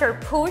thruster.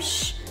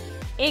 Push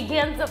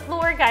against the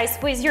floor, guys,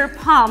 with your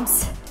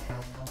palms.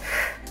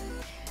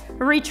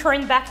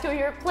 Return back to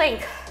your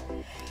plank.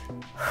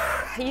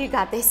 You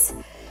got this.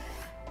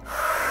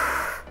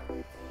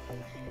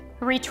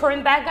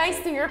 Return back, guys,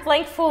 to your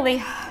plank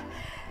fully.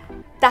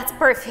 That's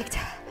perfect.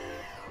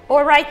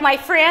 All right, my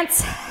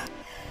friends.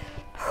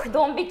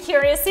 Don't be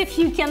curious if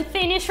you can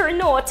finish or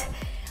not.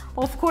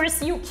 Of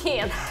course you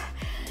can.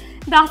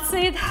 That's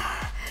it.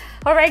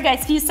 All right,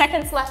 guys, few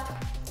seconds left.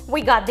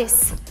 We got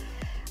this.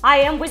 I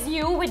am with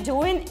you. We're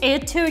doing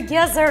it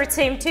together,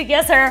 team,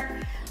 together.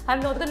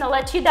 I'm not gonna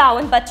let you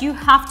down, but you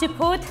have to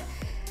put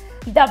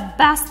the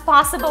best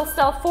possible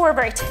self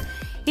forward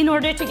in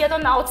order to get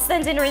an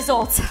outstanding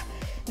results.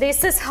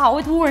 This is how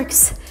it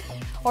works.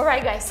 All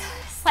right, guys,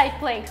 side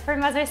plank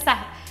from other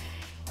side.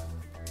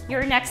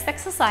 Your next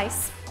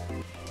exercise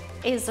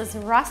is a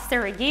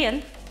thruster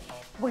again.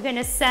 We're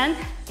gonna send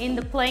in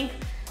the plank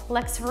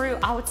legs through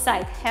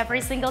outside.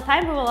 Every single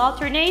time we will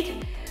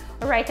alternate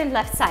right and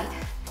left side.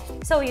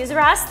 So you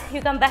thrust,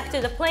 you come back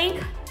to the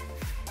plank,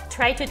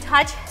 try to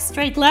touch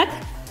straight leg.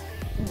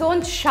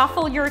 Don't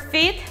shuffle your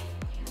feet.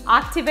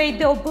 Activate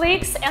the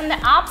obliques and the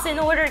abs in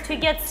order to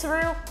get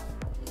through.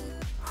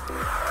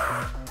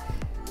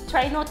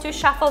 Try not to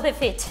shuffle the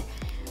feet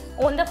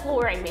on the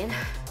floor, I mean.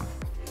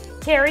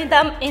 Carry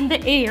them in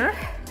the air.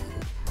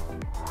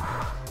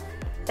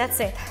 That's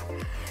it.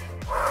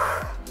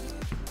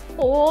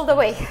 All the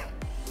way.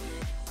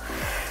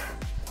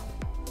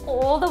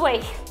 All the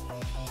way.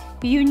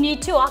 You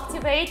need to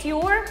activate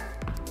your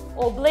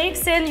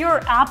obliques and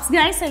your abs,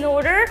 guys, in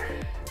order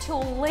to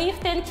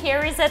lift and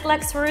carry that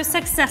leg through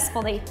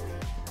successfully.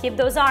 Keep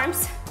those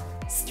arms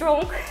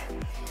strong.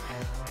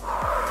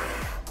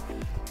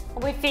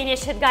 We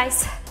finish it,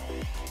 guys.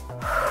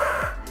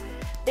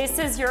 This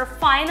is your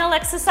final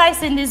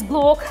exercise in this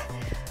block.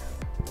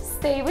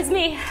 Stay with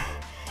me.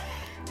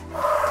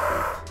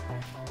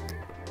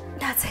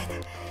 That's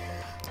it.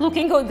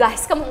 Looking good,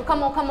 guys. Come on,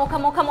 come on, come on,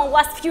 come on, come on.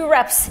 Last few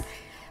reps.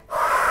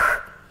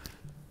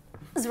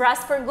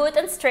 Thrust for good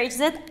and stretch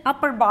that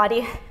upper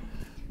body.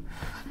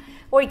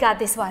 We got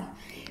this one.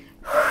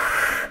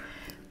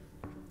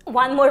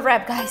 One more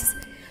rep, guys.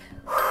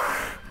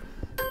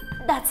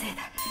 That's it.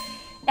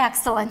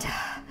 Excellent.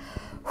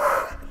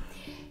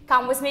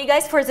 Come with me,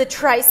 guys, for the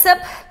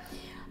tricep.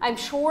 I'm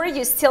sure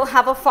you still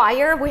have a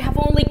fire. We have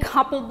only a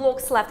couple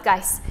blocks left,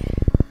 guys.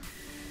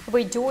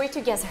 We do it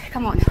together.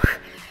 Come on.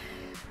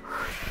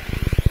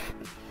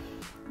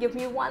 Give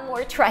me one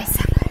more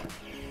tricep.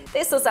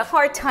 This was a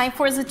hard time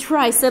for the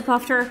tricep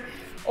after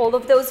all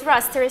of those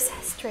thrusters.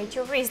 Straight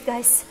your wrist,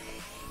 guys.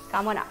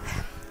 Come on up.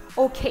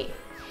 Okay.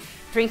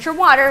 Drink your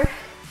water.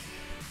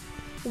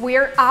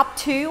 We're up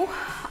to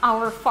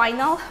our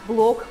final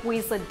block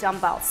with the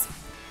dumbbells.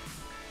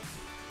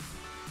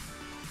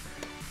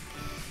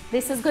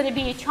 This is going to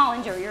be a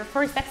challenger. Your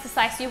first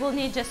exercise, you will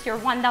need just your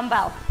one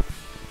dumbbell.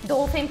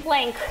 Dolphin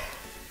plank.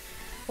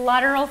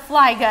 Lateral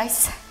fly,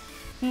 guys.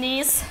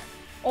 Knees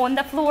on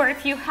the floor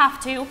if you have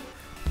to.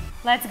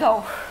 Let's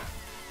go.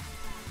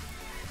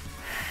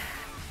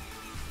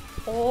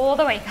 All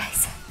the way,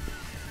 guys.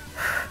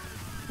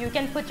 You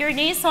can put your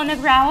knees on the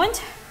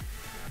ground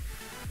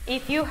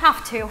if you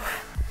have to.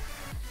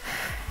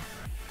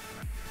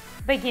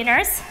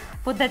 Beginners,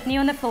 put that knee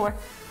on the floor.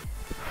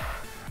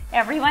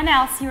 Everyone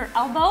else, your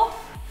elbow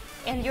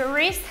and your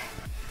wrist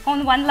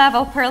on one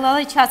level, parallel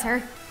each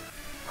other.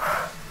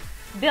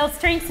 Build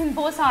strength in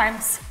both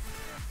arms.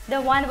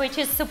 The one which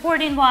is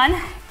supporting one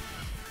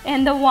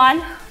and the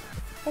one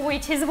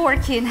which is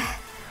working.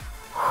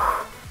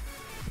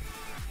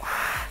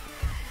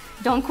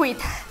 Don't quit.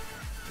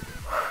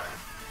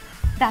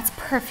 That's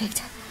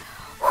perfect.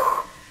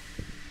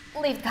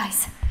 Lift,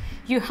 guys.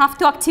 You have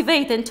to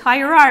activate the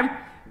entire arm,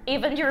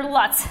 even your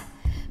lats,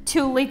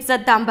 to lift the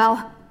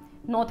dumbbell.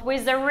 Not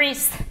with the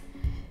wrist.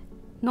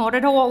 Not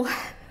at all.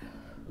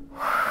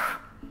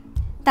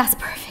 That's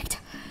perfect.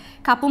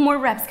 Couple more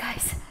reps,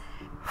 guys.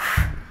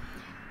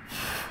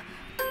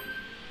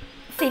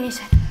 Finish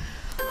it.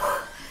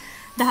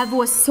 That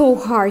was so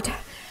hard.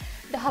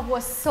 That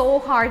was so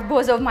hard.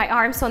 Both of my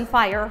arms on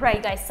fire.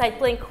 Right, guys, side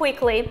plank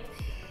quickly.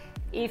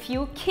 If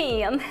you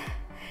can,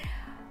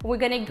 we're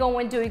gonna go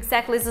and do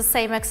exactly the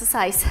same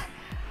exercise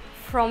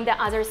from the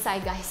other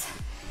side, guys.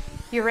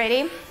 You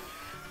ready?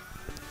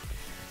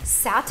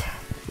 Set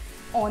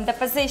on the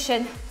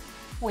position.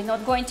 We're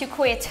not going to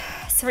quit.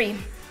 3,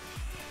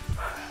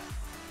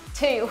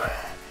 2,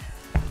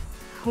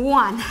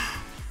 1.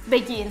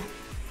 Begin.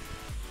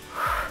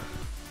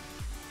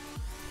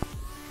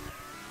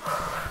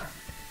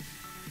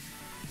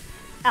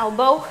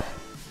 Elbow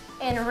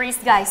and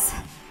wrist, guys,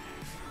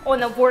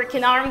 on a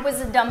working arm with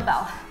a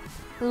dumbbell,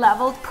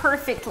 leveled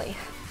perfectly.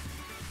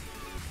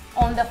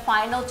 On the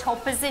final toe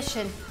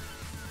position,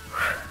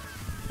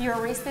 your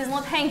wrist is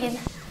not hanging.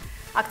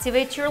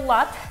 Activate your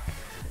lat,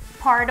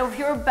 part of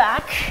your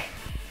back.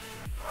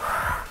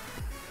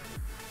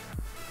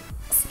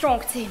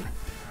 Strong team.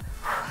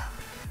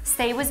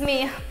 Stay with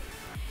me.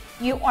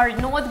 You are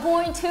not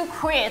going to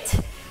quit.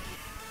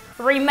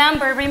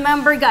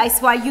 Remember guys,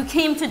 why you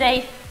came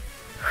today.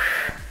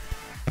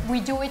 We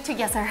do it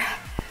together.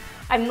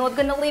 I'm not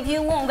gonna leave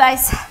you alone,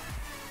 guys.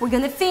 We're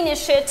gonna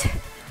finish it.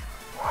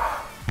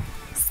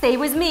 Stay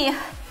with me.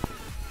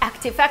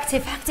 Active,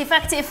 active, active,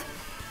 active.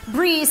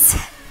 Breathe.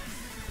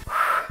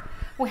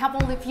 We have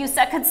only a few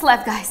seconds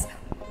left, guys.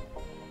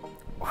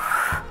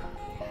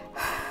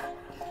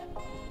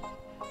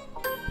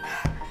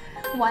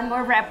 One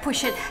more rep,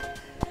 push it.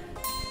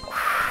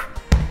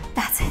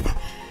 That's it.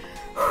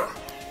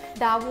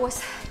 That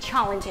was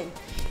challenging.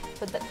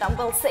 Put the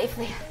dumbbell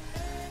safely.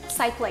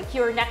 Side plank,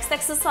 your next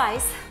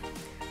exercise.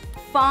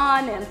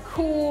 Fun and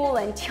cool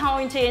and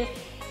challenging.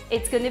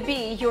 It's gonna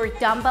be your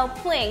dumbbell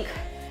plank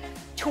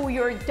to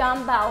your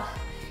dumbbell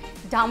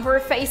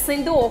downward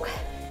facing dog,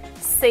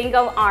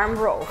 single arm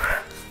row.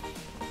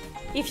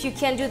 If you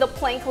can't do the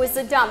plank with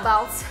the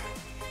dumbbells,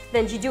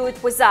 then you do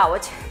it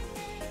without.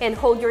 And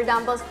hold your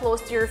dumbbells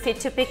close to your feet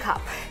to pick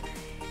up.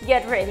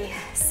 Get ready,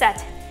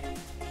 set.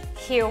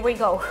 Here we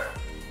go.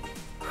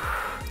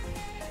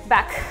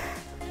 Back.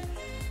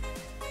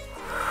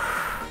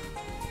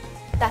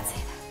 That's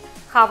it.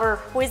 Hover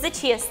with the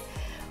chest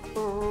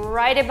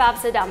right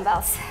above the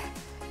dumbbells.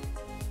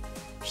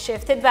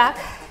 Shift it back,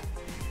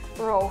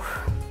 row.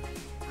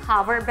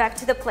 Hover back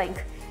to the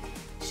plank.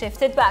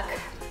 Shift it back,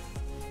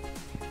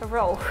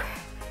 row,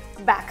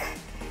 back,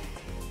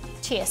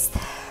 chest.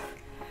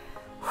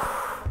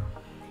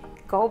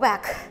 Go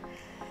back,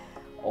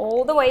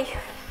 all the way.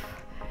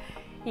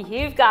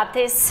 You've got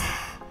this.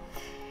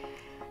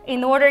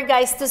 In order,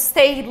 guys, to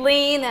stay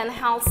lean and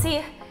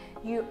healthy,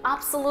 you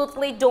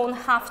absolutely don't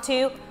have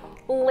to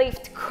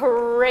lift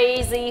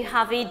crazy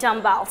heavy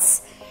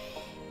dumbbells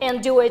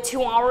and do a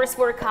 2 hours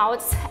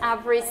workouts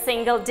every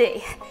single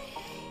day.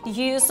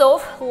 Use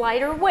of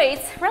lighter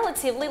weights,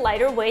 relatively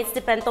lighter weights,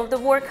 depend on the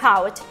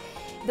workout.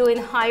 Doing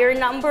higher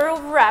number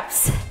of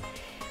reps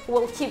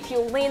will keep you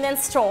lean and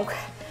strong.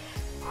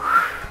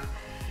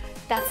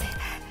 That's it.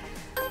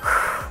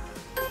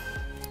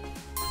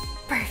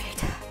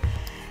 Perfect.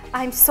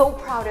 I'm so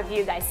proud of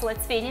you guys.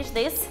 Let's finish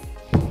this.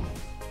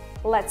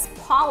 Let's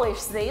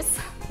polish this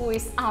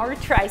with our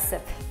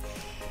tricep.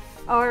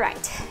 All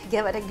right,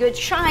 give it a good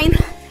shine.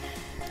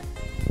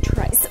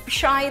 Tricep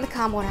shine,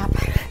 come on up.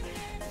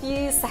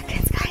 Few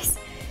seconds, guys.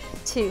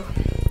 2,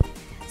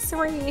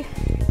 3,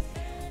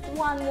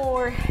 one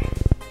more.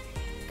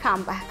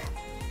 Come back.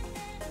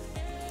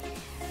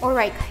 All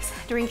right, guys,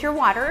 drink your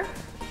water.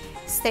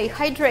 Stay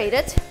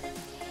hydrated.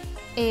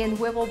 And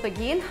we will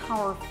begin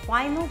our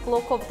final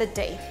block of the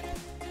day.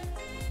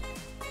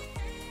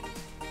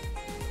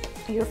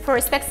 Your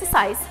first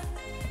exercise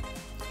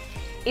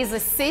is a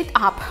sit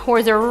up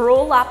or the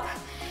roll up.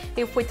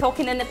 If we're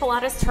talking in the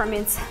Pilates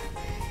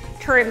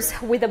terms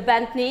with the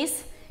bent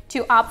knees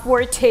to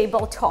upward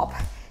tabletop.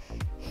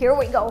 Here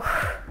we go.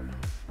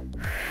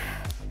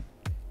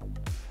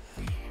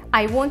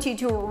 I want you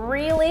to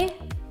really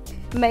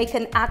make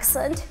an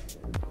accent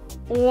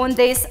on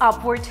this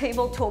upward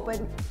tabletop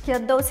and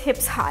get those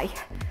hips high.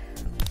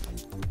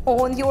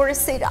 On your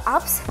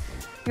sit-ups,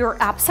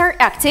 your abs are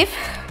active.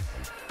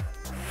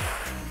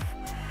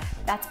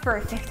 That's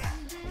perfect.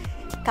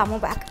 Come on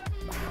back.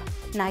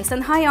 Nice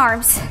and high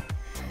arms.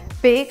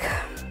 Big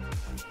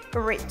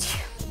reach.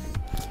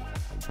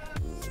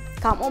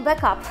 Come on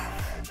back up.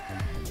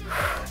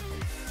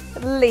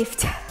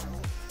 Lift.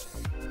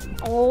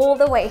 All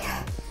the way.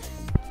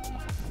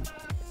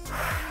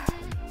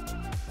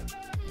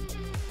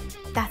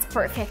 That's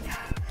perfect.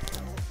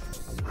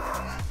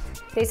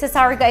 This is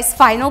our, guys,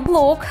 final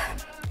block.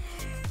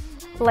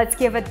 Let's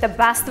give it the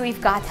best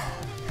we've got.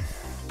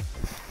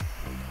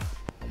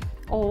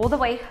 All the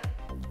way.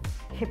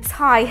 Hips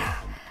high.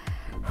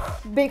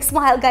 Big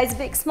smile, guys,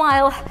 big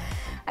smile.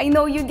 I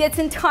know you're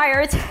getting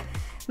tired.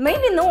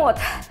 Maybe not.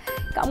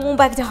 Come on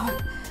back down.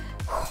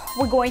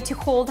 We're going to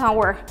hold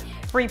our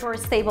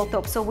reverse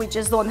tabletop so we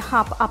just don't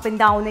hop up and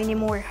down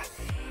anymore.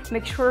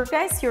 Make sure,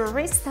 guys, your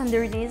wrists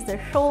underneath the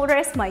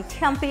shoulders, my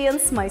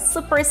champions, my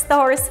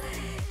superstars.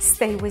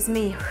 Stay with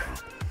me.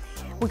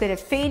 We're gonna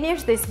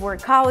finish this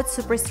workout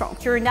super strong.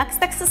 Your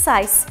next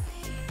exercise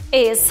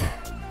is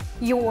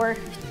your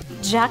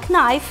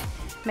jackknife.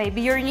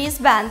 Maybe your knees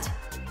bent.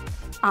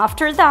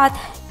 After that,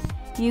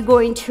 you're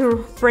going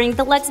to bring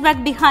the legs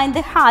back behind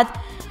the head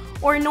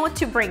or not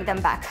to bring them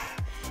back.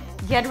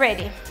 Get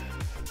ready.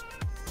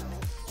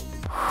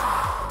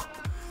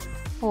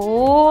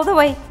 All the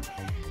way.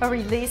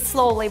 Release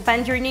slowly.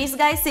 Bend your knees,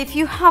 guys, if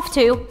you have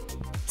to.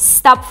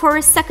 Stop for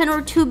a second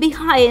or two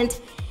behind.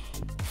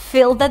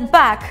 Feel that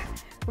back.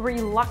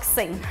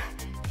 Relaxing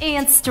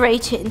and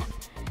stretching.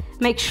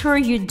 Make sure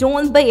you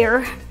don't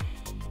bear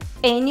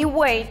any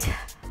weight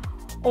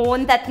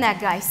on that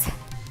neck, guys.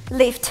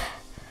 Lift.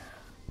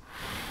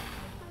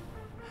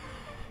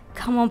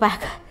 Come on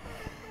back.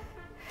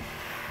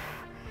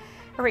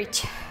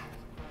 Reach.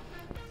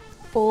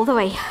 All the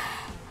way.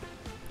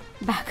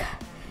 Back.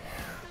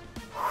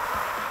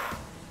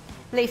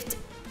 Lift.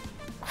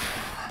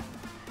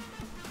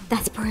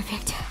 That's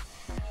perfect.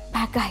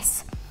 Back,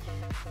 guys.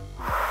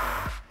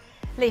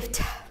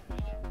 Lift.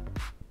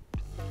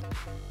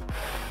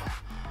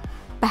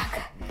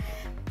 Back.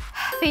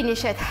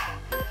 Finish it.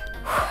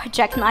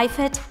 Jackknife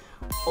it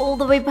all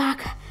the way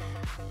back.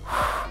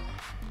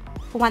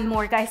 One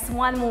more, guys,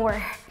 one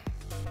more.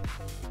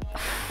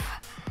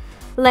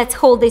 Let's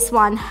hold this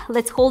one.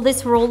 Let's hold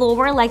this roll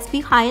over, legs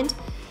behind.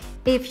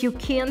 If you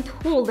can't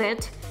hold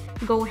it,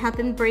 go ahead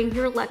and bring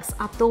your legs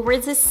up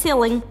towards the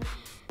ceiling.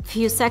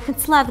 Few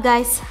seconds left,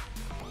 guys.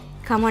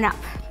 Come on up.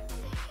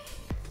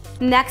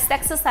 Next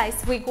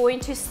exercise, we're going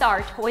to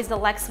start with the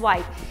legs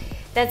wide.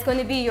 That's going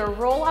to be your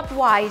roll up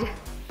wide,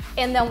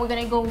 and then we're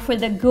going to go for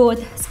the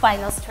good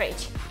spinal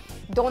stretch.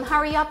 Don't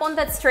hurry up on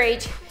that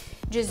stretch.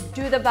 Just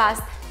do the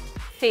best.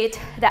 Fit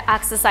the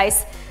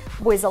exercise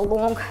with a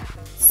long,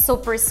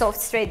 super soft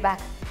straight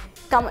back.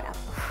 Come on up.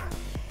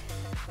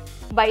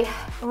 By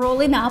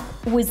rolling up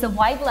with the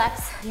wide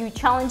legs, you're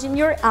challenging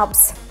your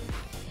abs.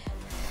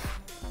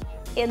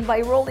 And by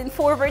rolling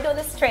forward on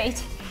the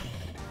straight,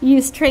 you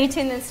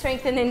straighten and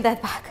strengthening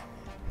that back.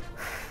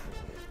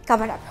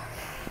 Come on up.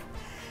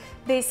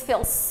 This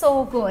feels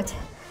so good.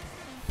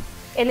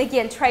 And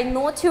again, try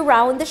not to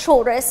round the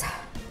shoulders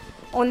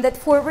on that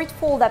forward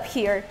fold up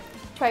here.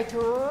 Try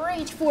to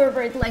reach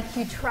forward like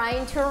you're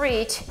trying to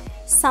reach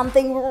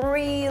something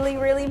really,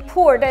 really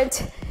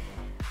important,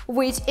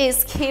 which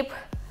is keep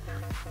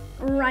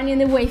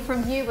running away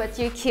from you, but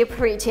you keep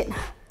reaching.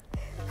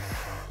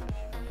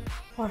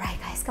 All right,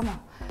 guys, come on.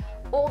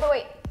 All the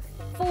way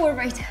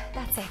forward.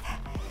 That's it.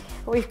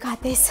 We've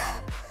got this.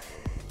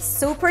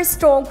 Super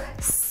strong,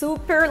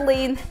 super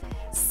lean,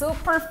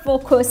 super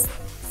focused,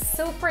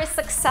 super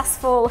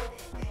successful,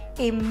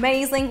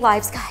 amazing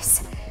lives,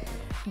 guys.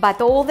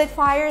 But all the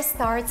fire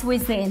starts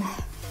within.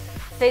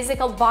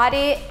 Physical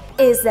body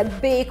is a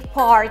big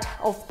part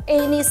of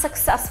any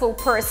successful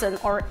person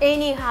or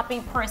any happy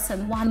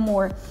person. One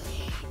more.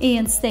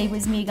 And stay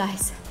with me,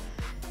 guys.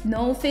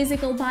 No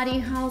physical body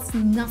health,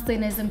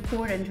 nothing is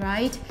important,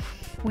 right?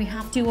 We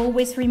have to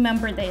always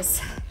remember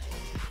this.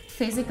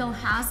 Physical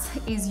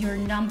health is your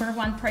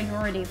 #1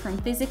 priority. From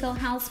physical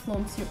health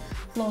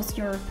flows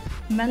your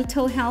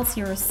mental health,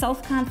 your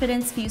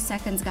self-confidence. Few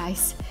seconds,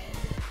 guys.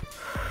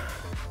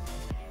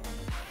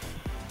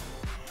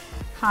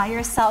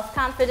 Higher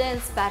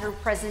self-confidence, better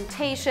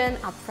presentation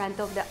up front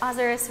of the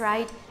others,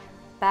 right?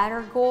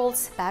 Better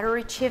goals, better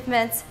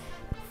achievements,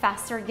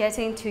 faster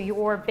getting to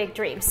your big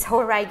dreams.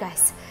 All right,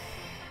 guys.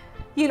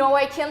 You know,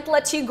 I can't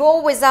let you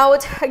go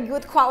without a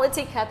good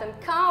quality cat and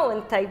cow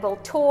and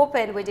tabletop,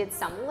 and we did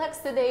some legs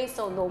today,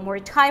 so no more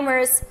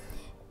timers.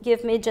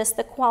 Give me just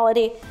the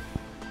quality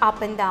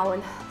up and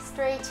down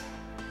straight.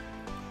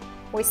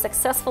 We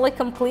successfully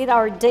complete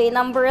our day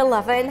number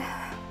 11.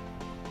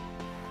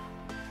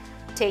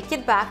 Take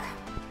it back,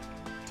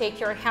 take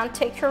your hand,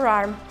 take your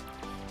arm,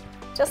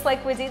 just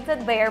like we did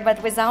that bear,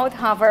 but without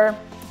hover,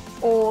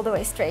 all the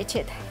way stretch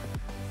it.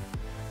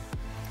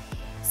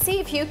 See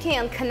if you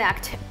can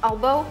connect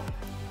elbow,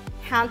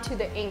 hand to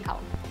the ankle,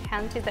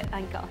 hand to the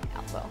ankle,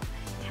 elbow,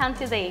 hand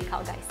to the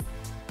ankle, guys.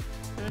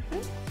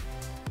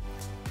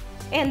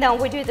 And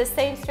then we do the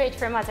same stretch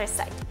from other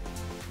side.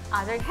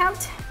 Other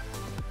hand,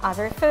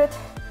 other foot,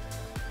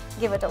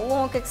 give it a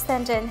long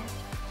extension.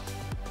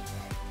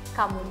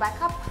 Come on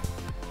back up.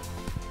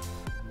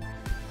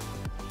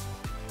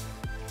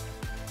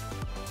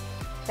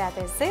 That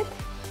is it.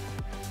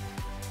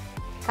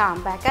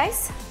 Come back,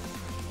 guys.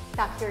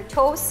 Tuck your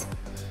toes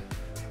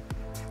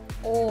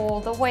all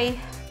the way.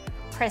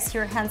 Press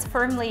your hands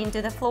firmly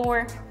into the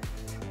floor.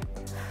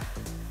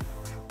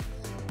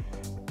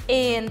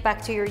 And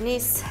back to your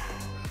knees.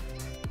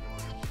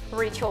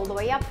 Reach all the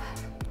way up.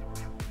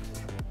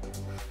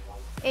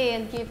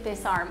 And give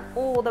this arm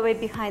all the way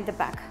behind the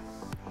back.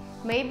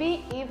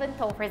 Maybe even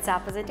towards the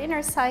opposite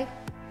inner side.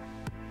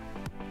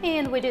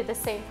 And we do the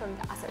same from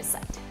the other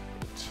side.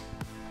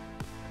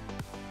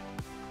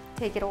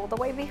 Take it all the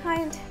way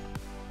behind,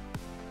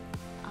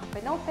 up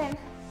and open.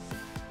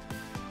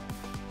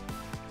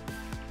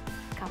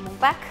 Come on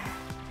back,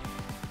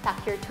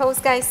 tuck your toes,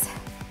 guys.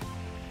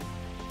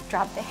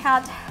 Drop the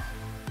head,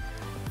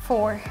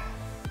 4,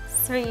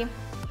 3,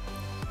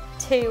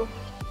 2,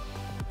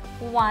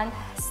 1.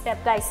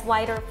 Step, guys,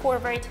 wider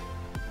forward,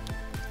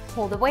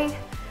 all the way,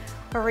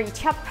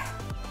 reach up,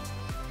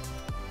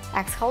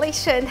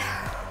 exhalation.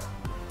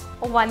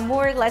 One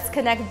more, let's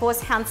connect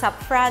both hands up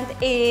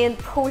front and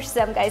push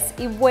them, guys,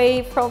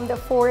 away from the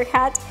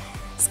forehead.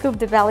 Scoop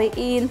the belly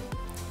in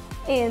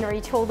and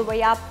reach all the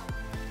way up.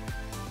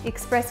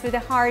 Express with the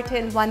heart,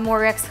 and one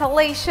more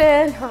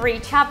exhalation.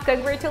 Reach up.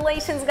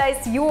 Congratulations,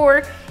 guys.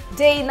 Your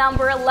day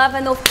number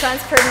 11 of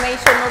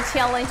transformational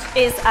challenge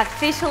is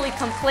officially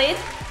complete.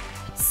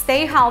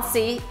 Stay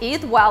healthy,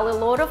 eat well, a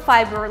lot of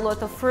fiber, a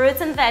lot of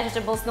fruits and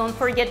vegetables. Don't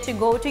forget to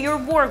go to your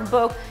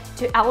workbook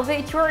to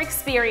elevate your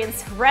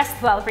experience. Rest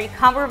well,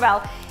 recover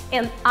well,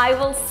 and I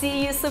will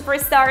see you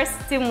superstars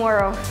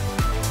tomorrow.